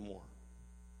it anymore.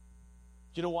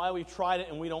 Do you know why we've tried it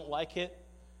and we don't like it?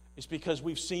 It's because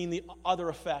we've seen the other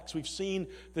effects. We've seen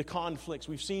the conflicts.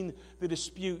 We've seen the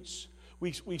disputes.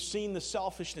 We've seen the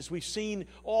selfishness. We've seen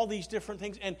all these different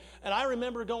things. And I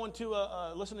remember going to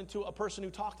listening to a person who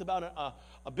talked about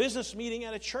a business meeting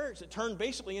at a church that turned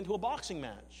basically into a boxing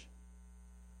match.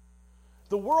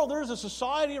 The world, there's a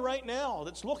society right now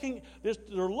that's looking, they're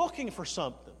looking for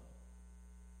something.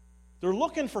 They're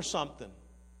looking for something.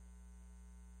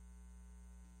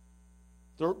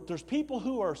 There's people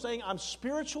who are saying, I'm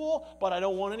spiritual, but I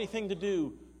don't want anything to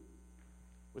do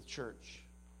with church.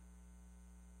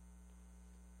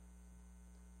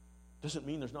 Doesn't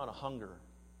mean there's not a hunger.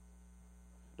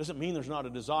 Doesn't mean there's not a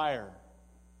desire.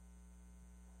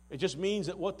 It just means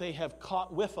that what they have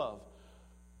caught whiff of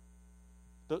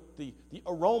the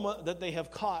aroma that they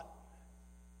have caught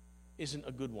isn't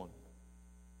a good one.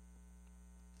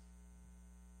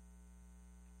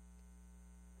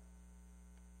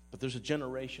 But there's a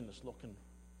generation that's looking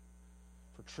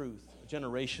for truth, a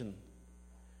generation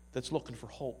that's looking for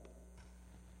hope,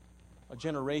 a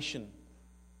generation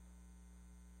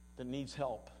that needs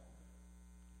help.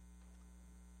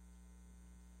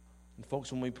 And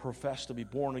folks, when we profess to be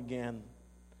born again,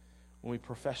 when we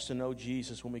profess to know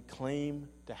Jesus, when we claim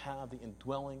to have the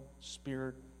indwelling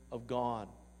Spirit of God,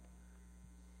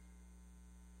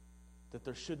 that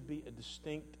there should be a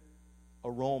distinct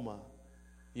aroma,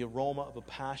 the aroma of a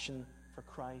passion for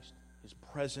Christ, His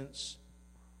presence,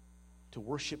 to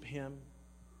worship Him.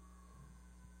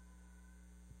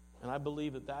 And I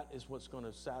believe that that is what's going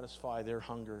to satisfy their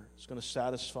hunger. It's going to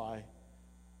satisfy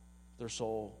their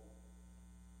soul.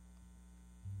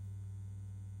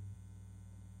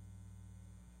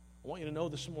 I want you to know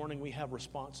this morning we have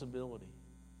responsibility.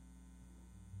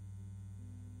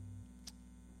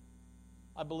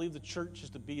 I believe the church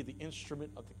is to be the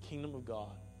instrument of the kingdom of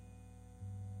God.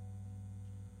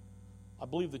 I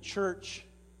believe the church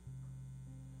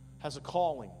has a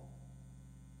calling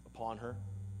upon her.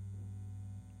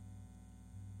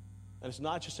 And it's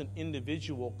not just an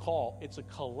individual call, it's a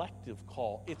collective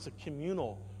call. It's a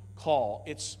communal call.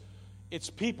 It's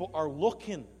people are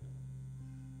looking.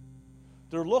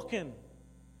 They're looking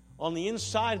on the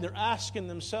inside. They're asking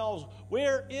themselves,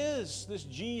 where is this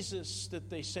Jesus that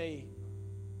they say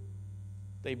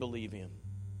they believe in?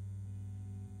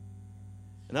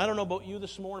 And I don't know about you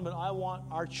this morning, but I want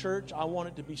our church, I want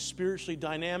it to be spiritually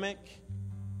dynamic.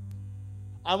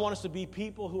 I want us to be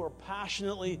people who are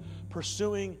passionately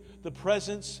pursuing the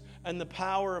presence and the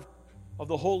power of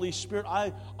the Holy Spirit.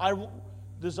 I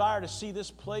desire to see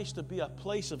this place to be a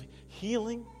place of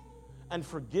healing and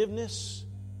forgiveness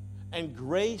and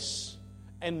grace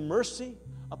and mercy,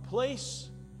 a place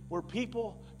where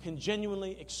people can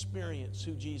genuinely experience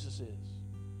who Jesus is.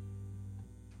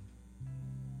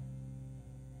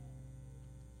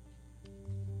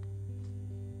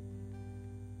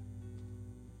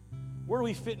 Where do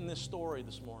we fit in this story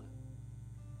this morning?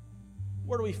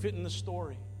 Where do we fit in this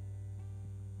story?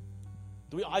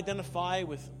 Do we identify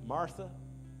with Martha,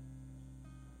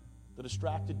 the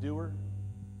distracted doer?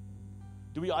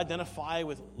 Do we identify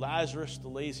with Lazarus, the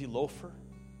lazy loafer?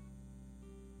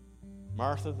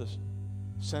 Martha, the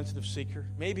sensitive seeker?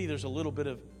 Maybe there's a little bit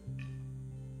of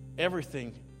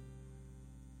everything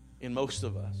in most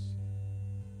of us.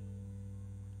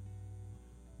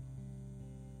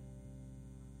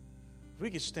 If we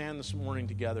could stand this morning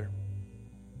together.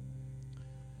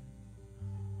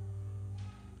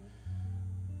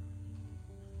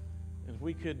 And if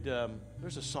we could,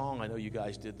 there's a song I know you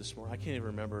guys did this morning. I can't even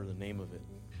remember the name of it.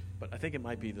 But I think it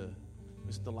might be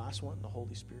is it the last one? The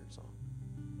Holy Spirit song.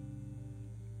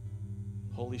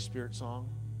 Holy Spirit song?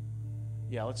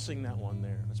 Yeah, let's sing that one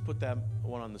there. Let's put that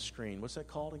one on the screen. What's that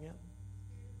called again?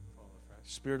 Fall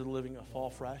Fresh. Spirit of the Living, Fall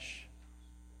Fresh.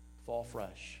 Fall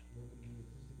Fresh.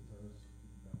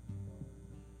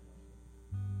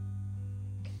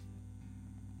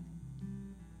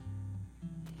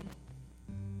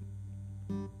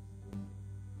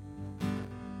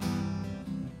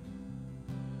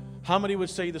 How many would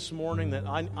say this morning that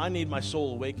I need my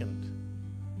soul awakened?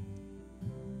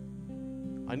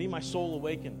 I need my soul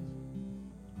awakened.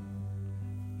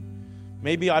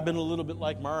 Maybe I've been a little bit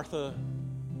like Martha,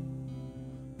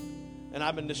 and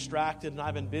I've been distracted and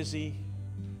I've been busy.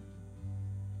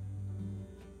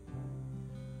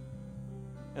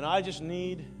 And I just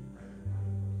need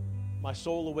my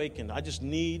soul awakened. I just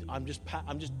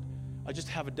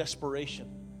have a desperation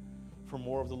for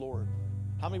more of the Lord.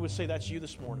 How many would say that's you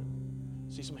this morning?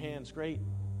 See some hands. Great.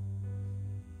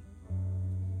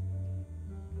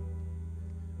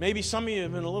 Maybe some of you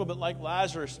have been a little bit like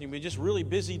Lazarus and you've been just really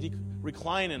busy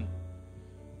reclining.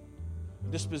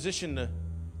 Disposition to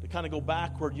kind of go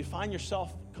backward. You find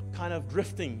yourself kind of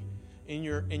drifting in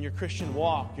your Christian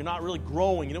walk. You're not really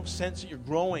growing. You don't sense that you're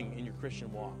growing in your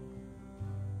Christian walk.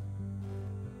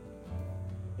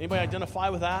 Anybody identify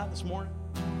with that this morning?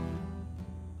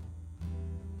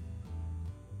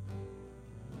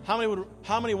 How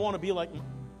many want to be like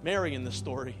Mary in this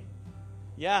story?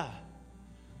 Yeah.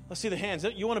 Let's see the hands.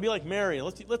 You want to be like Mary.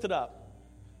 Let's lift it up.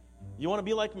 You want to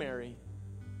be like Mary.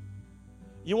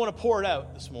 You want to pour it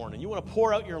out this morning. You want to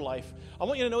pour out your life. I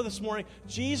want you to know this morning,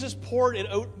 Jesus poured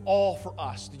it out all for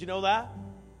us. Did you know that?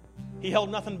 He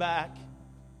held nothing back.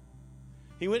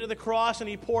 He went to the cross and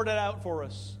He poured it out for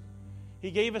us. He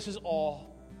gave us His all.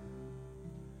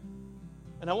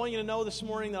 And I want you to know this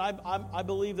morning that I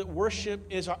believe that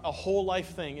worship is a whole life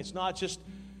thing. It's not just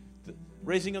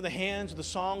raising of the hands, the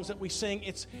songs that we sing.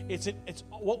 It's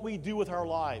what we do with our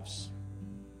lives.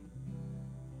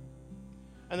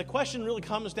 And the question really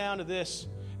comes down to this,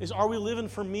 is are we living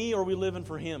for me or are we living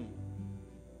for Him?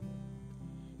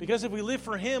 Because if we live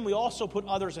for Him, we also put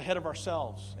others ahead of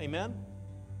ourselves. Amen?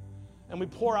 And we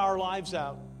pour our lives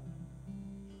out.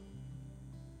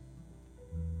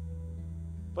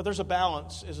 But there's a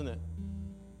balance, isn't it?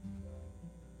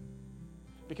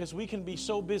 Because we can be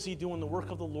so busy doing the work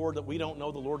of the Lord that we don't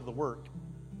know the Lord of the work.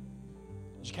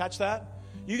 Did you catch that?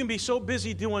 You can be so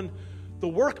busy doing the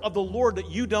work of the Lord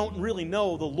that you don't really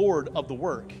know the Lord of the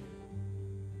work.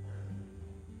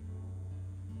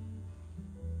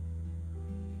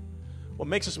 What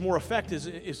makes us more effective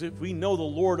is if we know the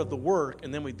Lord of the work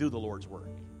and then we do the Lord's work.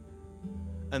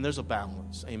 And there's a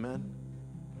balance. Amen?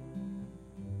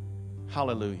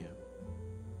 Hallelujah.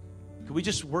 Could we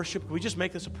just worship? Could we just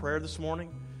make this a prayer this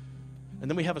morning? And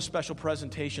then we have a special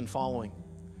presentation following.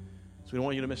 So we don't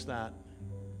want you to miss that.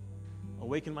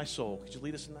 Awaken my soul. Could you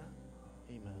lead us in that?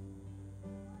 Amen.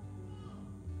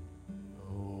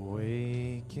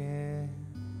 Awaken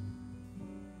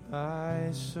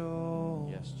my soul.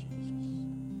 Yes, Jesus.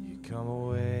 You come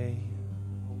away.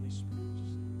 Holy Spirit.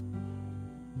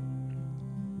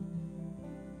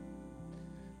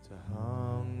 To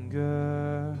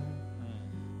hunger,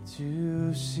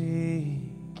 to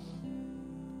see,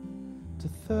 to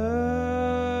thirst.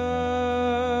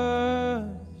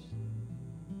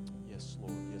 Yes,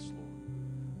 Lord. Yes, Lord.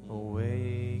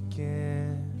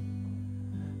 Awaken,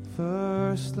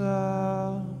 first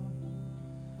love,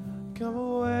 come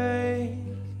awake.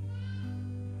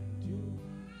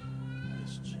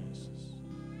 Yes, Jesus.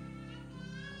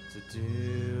 To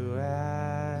do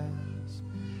as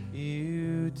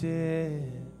you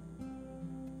did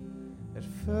at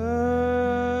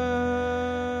first.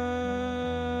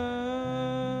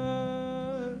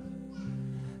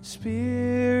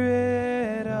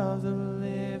 Spirit of the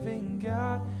living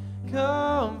God,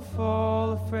 come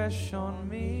fall afresh on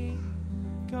me.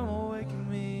 Come awaken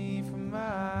me from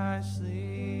my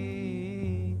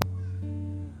sleep.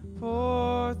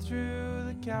 Pour through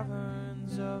the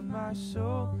caverns of my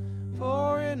soul.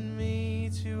 Pour in me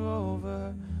to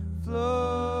overflow.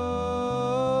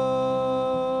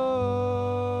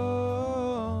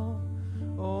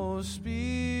 Oh,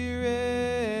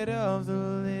 Spirit of the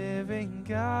living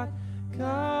God,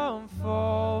 come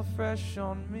fall fresh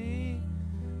on me.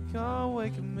 Come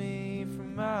waken me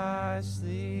from my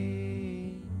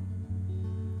sleep.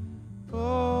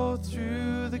 Pour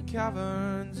through the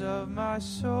caverns of my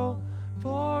soul.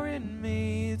 Pour in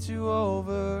me to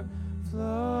overflow.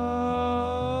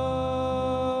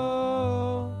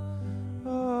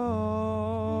 Oh.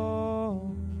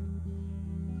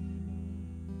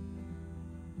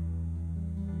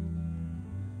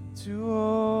 To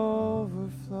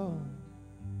overflow.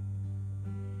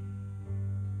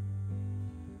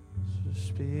 So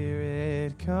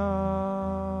Spirit,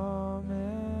 come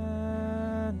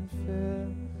and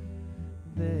fill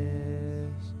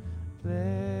this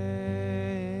place.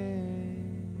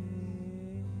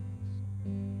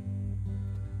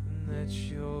 Let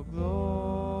your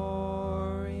glory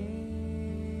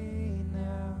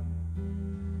now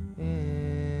invade.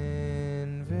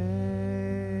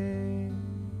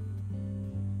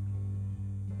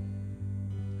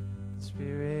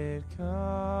 Spirit,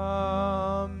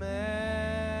 come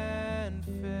and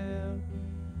fill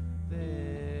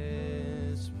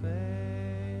this place.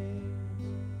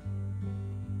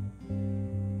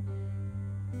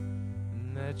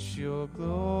 Let your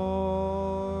glory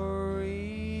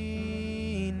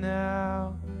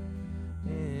now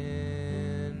invade.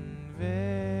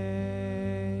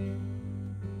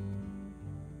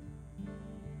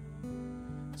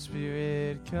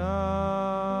 Spirit,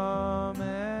 come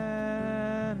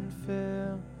and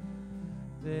fill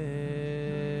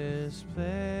this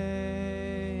place.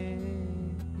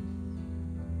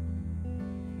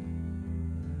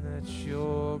 Let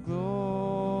your glory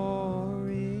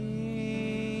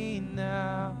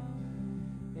now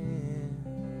invade.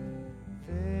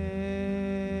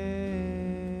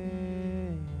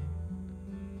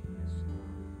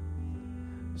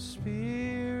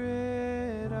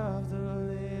 Spirit of the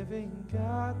living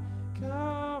God,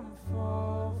 come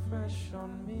fall fresh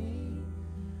on me.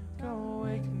 Come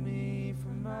wake me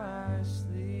from my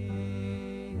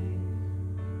sleep.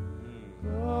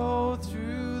 Go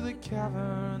through the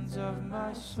caverns of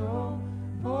my soul.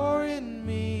 Pour in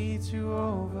me to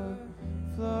overflow.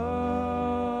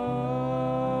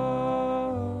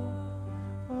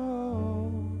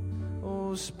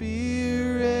 Oh,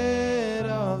 Spirit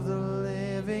of the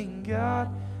living God,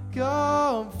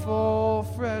 come fall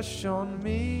fresh on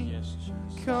me. Yes, Jesus.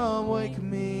 come wake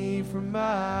me from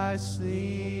my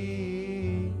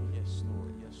sleep. Yes,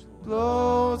 Lord. Yes, Lord.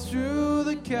 Blow through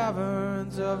the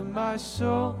caverns of my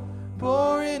soul,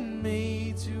 pour in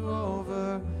me to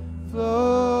overflow.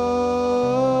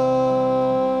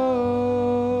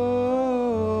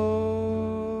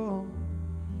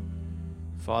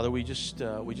 Father, we just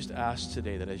ask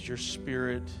today that as your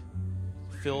Spirit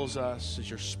fills us, as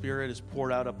your Spirit is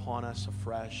poured out upon us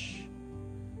afresh,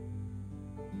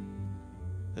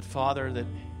 that, Father, that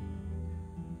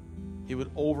it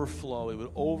would overflow. It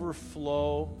would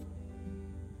overflow.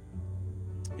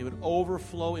 It would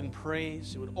overflow in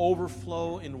praise. It would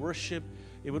overflow in worship.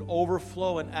 It would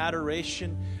overflow in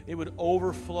adoration. It would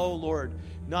overflow, Lord,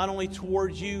 not only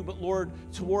toward you, but, Lord,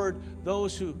 toward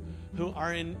those who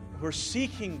are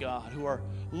seeking God, who are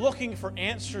looking for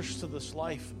answers to this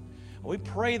life. And we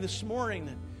pray this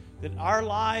morning that our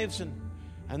lives and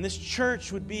this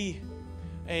church would be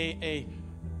a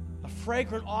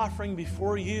fragrant offering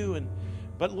before you,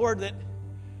 but Lord, that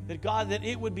God, that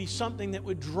it would be something that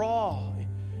would draw.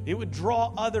 It would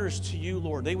draw others to you,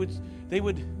 Lord. They would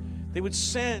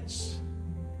sense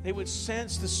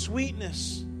the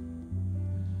sweetness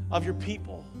of your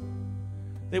people.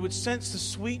 They would sense the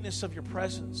sweetness of your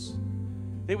presence.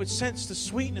 They would sense the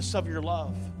sweetness of your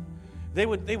love. They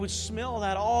would smell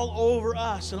that all over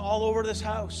us and all over this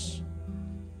house.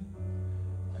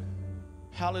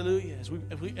 Hallelujah.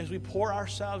 As we pour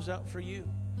ourselves out for you.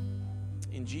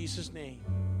 In Jesus' name.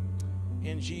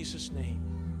 In Jesus' name.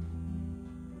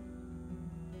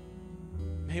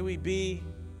 May we be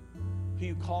who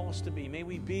you call us to be. May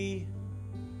we be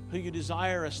who you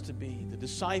desire us to be. The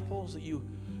disciples that you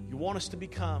want us to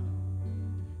become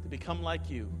like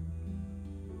you.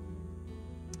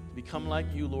 To become like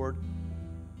you, Lord,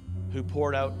 who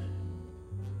poured out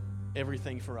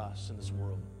everything for us in this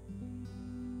world.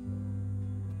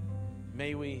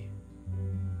 May we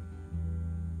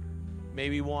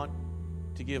want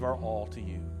to give our all to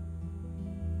you.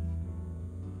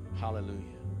 Hallelujah.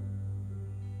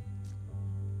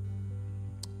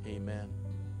 Amen.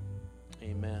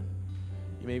 Amen.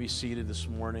 You may be seated this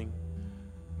morning.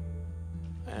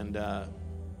 And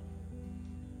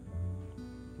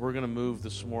we're going to move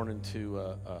this morning to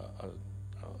a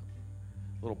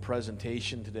little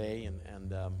presentation today. And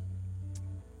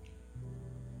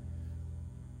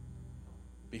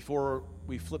before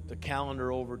we flip the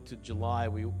calendar over to July,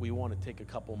 we want to take a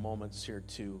couple moments here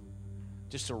to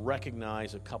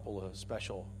recognize a couple of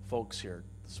special folks here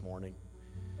this morning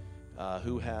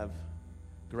who have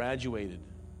graduated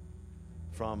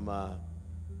from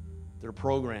their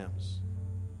programs.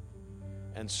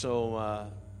 And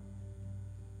so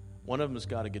one of them has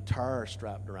got a guitar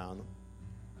strapped around him.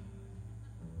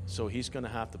 So he's going to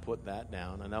have to put that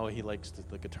down. I know he likes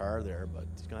the guitar there, but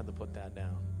he's going to have to put that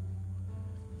down.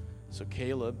 So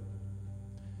Caleb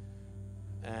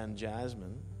and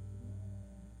Jasmine,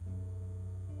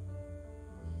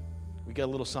 we got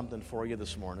a little something for you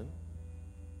this morning.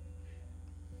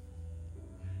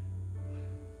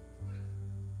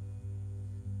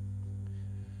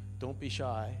 Don't be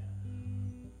shy.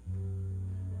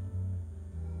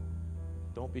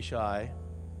 Don't be shy.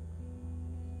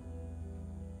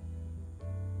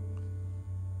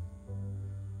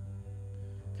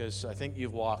 Because I think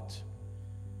you've walked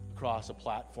across a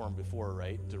platform before,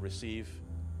 right, to receive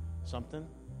something?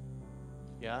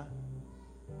 Yeah?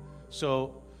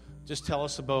 So just tell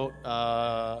us about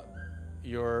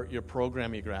your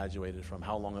program you graduated from,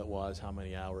 how long it was, how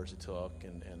many hours it took,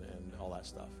 and all that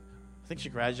stuff. I think she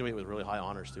graduated with really high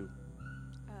honors, too.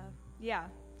 Yeah.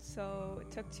 So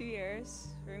it took 2 years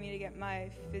for me to get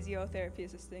my physiotherapy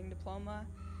assisting diploma.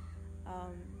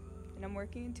 And I'm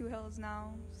working in Two Hills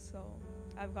now, so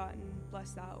I've gotten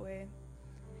blessed that way.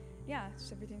 Yeah,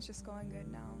 everything's just going good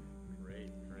now. Great.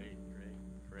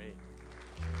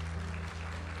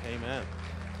 Amen.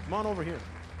 Come on over here.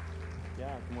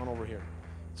 Yeah, come on over here.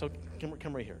 So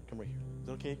come right here. Come right here. Is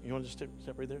that okay? You want to just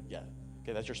step right there? Yeah.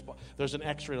 Okay, that's your spot. There's an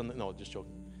X right on the... No, just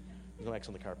joking. There's no X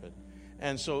on the carpet.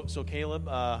 And so Caleb,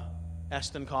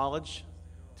 Eston College,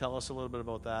 tell us a little bit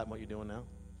about that and what you're doing now.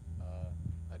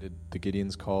 I did the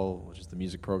Gideon's Call, which is the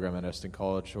music program at Eston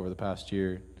College over the past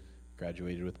year.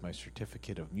 Graduated with my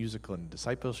certificate of musical and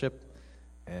discipleship.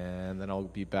 And then I'll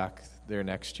be back there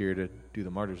next year to do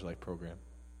the Martyrs Life program.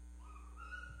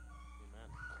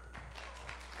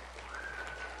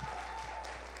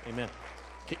 Amen.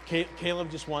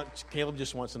 Caleb just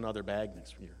wants another bag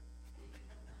this year.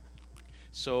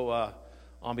 So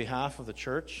on behalf of the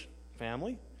church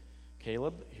family,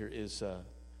 Caleb, here is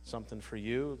something for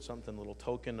you, something, a little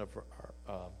token of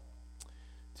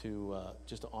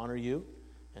just to honor you.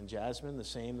 And Jasmine, the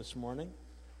same this morning.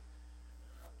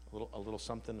 a little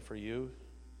something for you.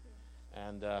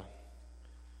 And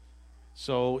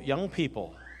so young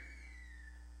people,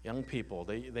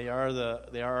 they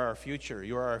are our future.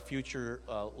 You are our future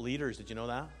leaders. Did you know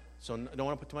that? So I don't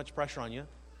want to put too much pressure on you.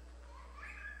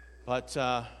 But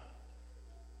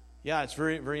yeah, it's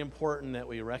very, very important that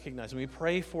we recognize and we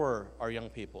pray for our young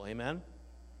people. Amen?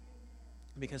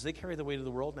 Because they carry the weight of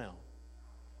the world now,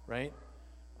 right?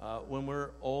 When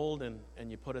we're old and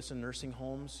you put us in nursing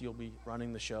homes, you'll be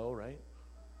running the show, right?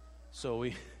 So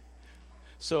we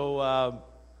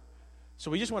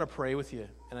just want to pray with you.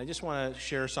 And I just want to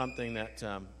share something that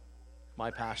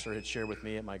my pastor had shared with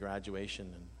me at my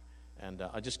graduation. And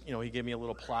I just, he gave me a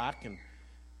little plaque and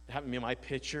it happened to be my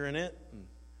picture in it. And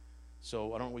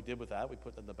so I don't know what we did with that. We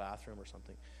put it in the bathroom or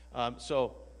something.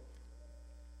 So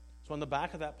on the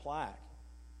back of that plaque,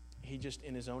 he just,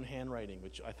 in his own handwriting,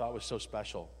 which I thought was so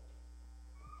special,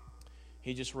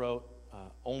 he just wrote,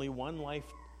 only one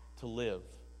life to live.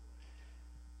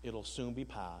 It'll soon be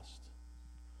past.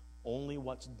 Only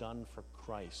what's done for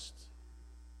Christ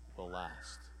will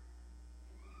last.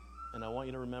 And I want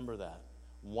you to remember that.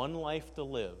 One life to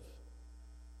live.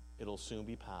 It'll soon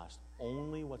be past.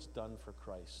 Only what's done for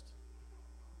Christ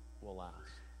will last.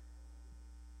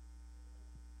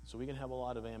 So we can have a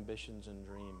lot of ambitions and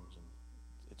dreams, and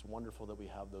it's wonderful that we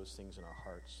have those things in our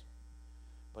hearts.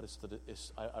 But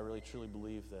I really truly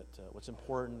believe that what's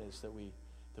important is that we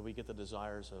get the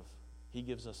desires of. He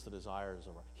gives us the desires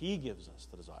of our. He gives us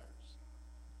the desires.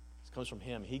 It comes from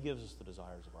Him. He gives us the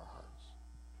desires of our hearts,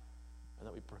 and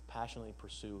that we passionately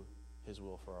pursue His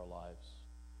will for our lives,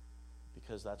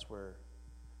 because that's where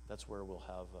we'll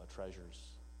have treasures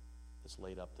that's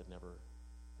laid up that never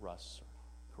rusts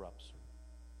or corrupts.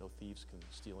 Or no thieves can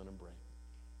steal in and break.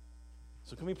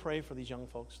 So can we pray for these young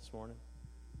folks this morning?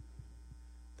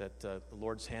 That the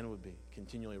Lord's hand would be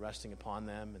continually resting upon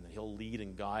them, and that He'll lead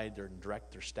and guide and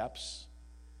direct their steps.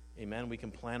 Amen. We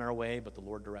can plan our way, but the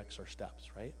Lord directs our steps,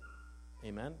 right?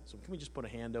 Amen. So can we just put a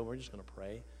hand over? We're just going to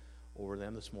pray over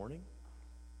them this morning.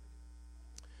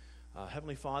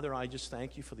 Heavenly Father, I just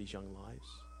thank You for these young lives.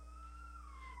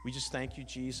 We just thank You,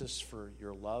 Jesus, for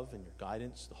Your love and Your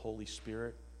guidance, the Holy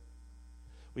Spirit.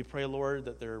 We pray, Lord,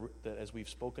 that as we've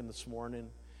spoken this morning,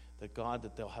 that God,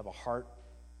 that they'll have a heart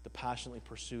to passionately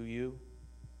pursue You,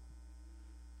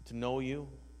 to know You,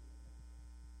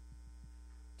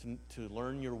 to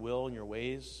learn Your will and Your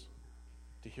ways,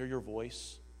 to hear Your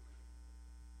voice.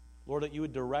 Lord, that You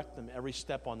would direct them every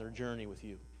step on their journey with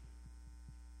You.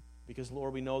 Because,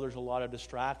 Lord, we know there's a lot of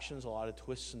distractions, a lot of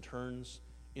twists and turns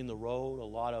in the road, a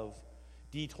lot of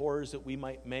detours that we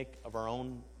might make of our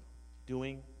own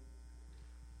doing.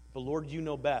 But, Lord, You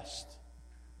know best.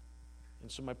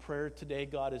 And so my prayer today,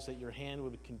 God, is that Your hand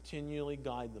would continually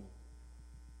guide them,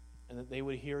 and that they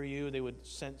would hear You, they would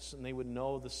sense and they would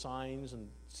know the signs and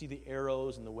see the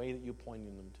arrows and the way that You're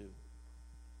pointing them to.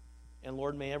 And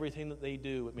Lord, may everything that they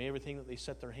do, may everything that they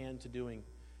set their hand to doing,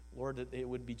 Lord, that they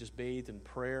would be just bathed in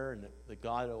prayer, and that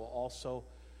God will also,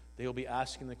 they will be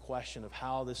asking the question of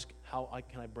how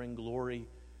can I bring glory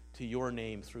to Your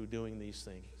name through doing these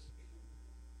things.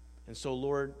 And so,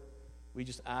 Lord, we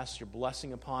just ask Your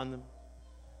blessing upon them.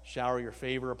 Shower Your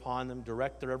favor upon them.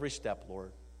 Direct their every step,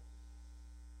 Lord.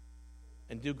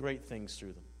 And do great things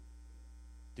through them.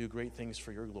 Do great things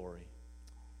for Your glory.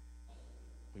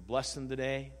 We bless them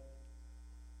today.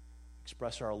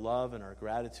 Express our love and our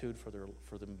gratitude for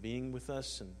them being with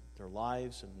us and their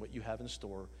lives and what You have in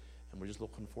store. And we're just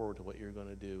looking forward to what You're going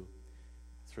to do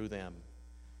through them.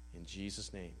 In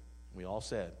Jesus' name. We all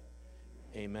said,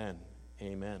 amen.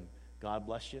 Amen. God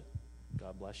bless you.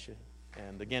 God bless you.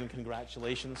 And again,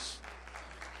 congratulations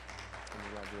on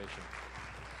your graduation.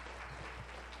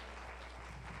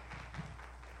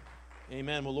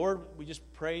 Amen. Well, Lord, we just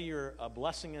pray Your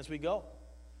blessing as we go.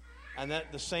 And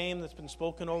that the same that's been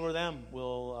spoken over them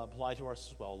will apply to us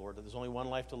as well, Lord. That there's only one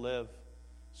life to live,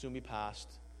 soon be past.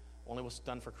 Only what's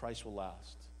done for Christ will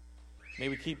last. May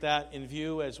we keep that in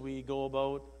view as we go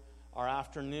about our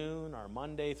afternoon, our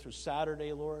Monday through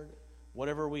Saturday, Lord.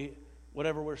 Whatever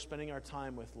we're spending our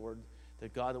time with, Lord,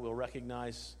 that God, that we'll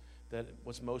recognize that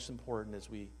what's most important is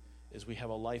we have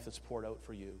a life that's poured out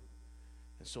for You.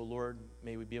 And so, Lord,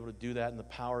 may we be able to do that in the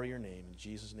power of Your name. In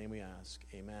Jesus' name we ask.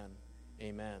 Amen.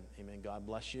 Amen. Amen. God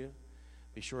bless you.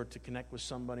 Be sure to connect with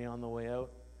somebody on the way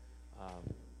out.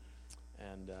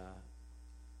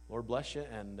 Lord bless you,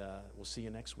 and we'll see you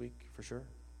next week for sure.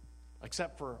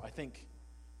 Except for, I think,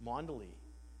 Mondali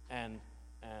and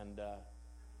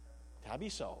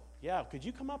Tabiso. Yeah, could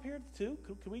you come up here too?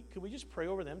 Could we just pray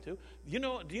over them too? Do you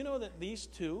know that these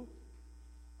two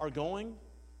are going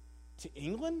to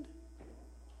England?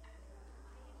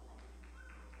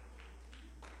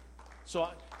 So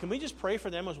can we just pray for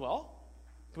them as well?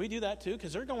 Can we do that too?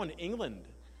 Because they're going to England.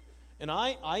 And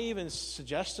I even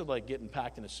suggested like getting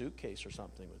packed in a suitcase or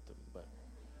something with them. But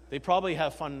they probably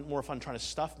have more fun trying to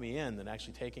stuff me in than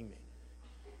actually taking me.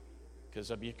 Because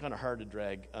it'd be kind of hard to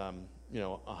drag,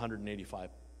 185.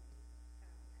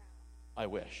 I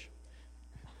wish.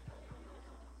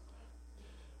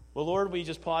 Well, Lord, we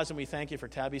just pause and we thank you for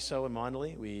Tabiso and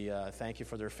Mondeley. We thank you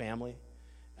for their family.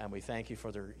 And we thank you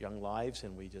for their young lives.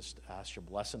 And we just ask your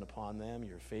blessing upon them,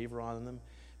 your favor on them.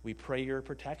 We pray your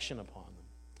protection upon them.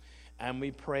 And we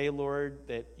pray, Lord,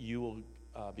 that you will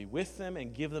be with them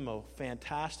and give them a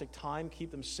fantastic time.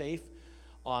 Keep them safe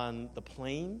on the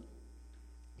plane,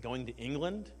 going to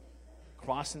England,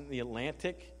 crossing the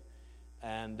Atlantic.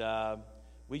 And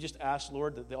we just ask,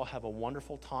 Lord, that they'll have a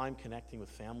wonderful time connecting with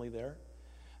family there.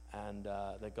 And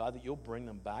that, God, that you'll bring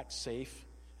them back safe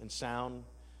and sound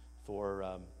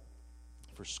for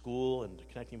school and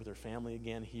connecting with their family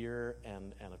again here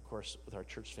and of course, with our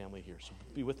church family here. So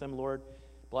be with them, Lord.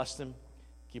 Bless them.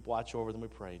 Keep watch over them, we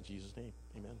pray. In Jesus' name,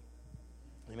 amen.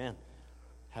 Amen.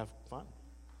 Have fun.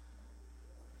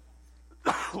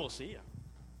 We'll see you.